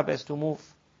Shafi Sahib has to move.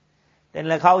 Then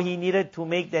like how he needed to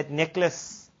make that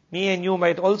necklace. Me and you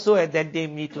might also at that day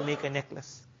need to make a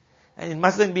necklace. And it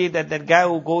mustn't be that that guy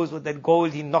who goes with that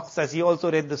gold, he knocks us. He also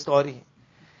read the story.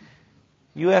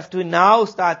 You have to now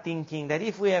start thinking that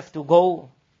if we have to go,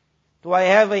 do I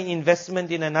have an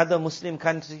investment in another Muslim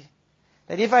country?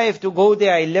 That if I have to go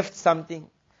there, I left something.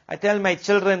 I tell my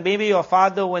children, maybe your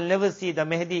father will never see the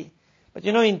Mahdi. But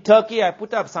in Turkey, I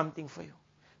put up something for you.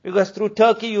 Because through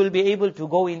Turkey, you will be able to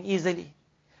go in easily.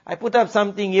 I put up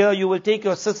something here, you will take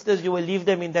your sisters, you will leave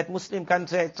them in that Muslim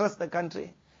country. I trust the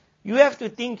country. You have to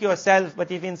think yourself, but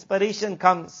if inspiration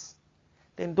comes,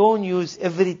 then don't use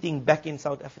everything back in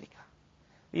South Africa.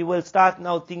 We will start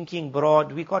now thinking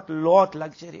broad. We got lot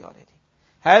luxury already.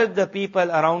 Help the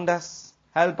people around us.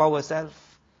 Help ourselves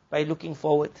by looking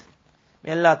forward.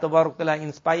 May Allah Tabarak Ta'ala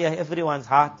inspire everyone's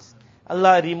heart.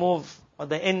 Allah remove, or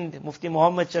the end, Mufti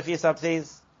Muhammad Shafi Sahib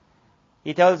says,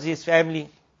 he tells his family,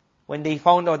 when they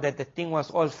found out that the thing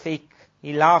was all fake,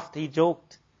 he laughed, he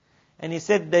joked. And he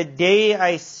said, the day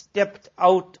I stepped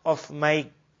out of my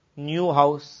new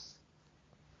house,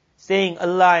 saying,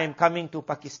 Allah, I am coming to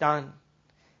Pakistan.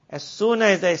 As soon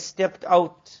as I stepped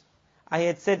out, I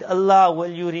had said, Allah,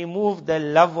 will you remove the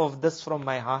love of this from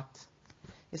my heart?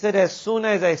 He said, as soon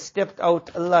as I stepped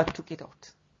out, Allah took it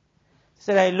out. He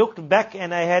said, I looked back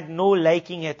and I had no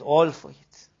liking at all for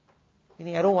it.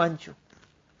 Meaning, I don't want you.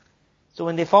 So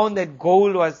when they found that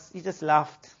gold he just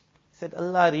laughed. He said,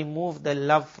 Allah removed the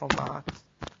love from my heart.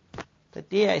 The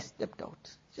day I stepped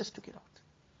out, just took it out.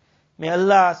 May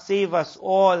Allah save us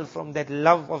all from that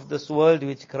love of this world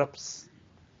which corrupts.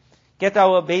 Get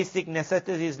our basic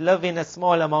necessities, live in a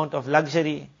small amount of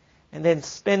luxury, and then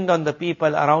spend on the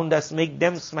people around us, make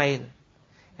them smile.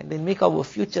 And then make our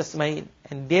future smile,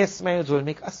 and their smiles will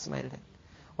make us smile then.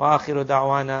 Wa akhiru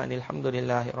da'wana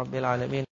alhamdulillahi rabbil alameen.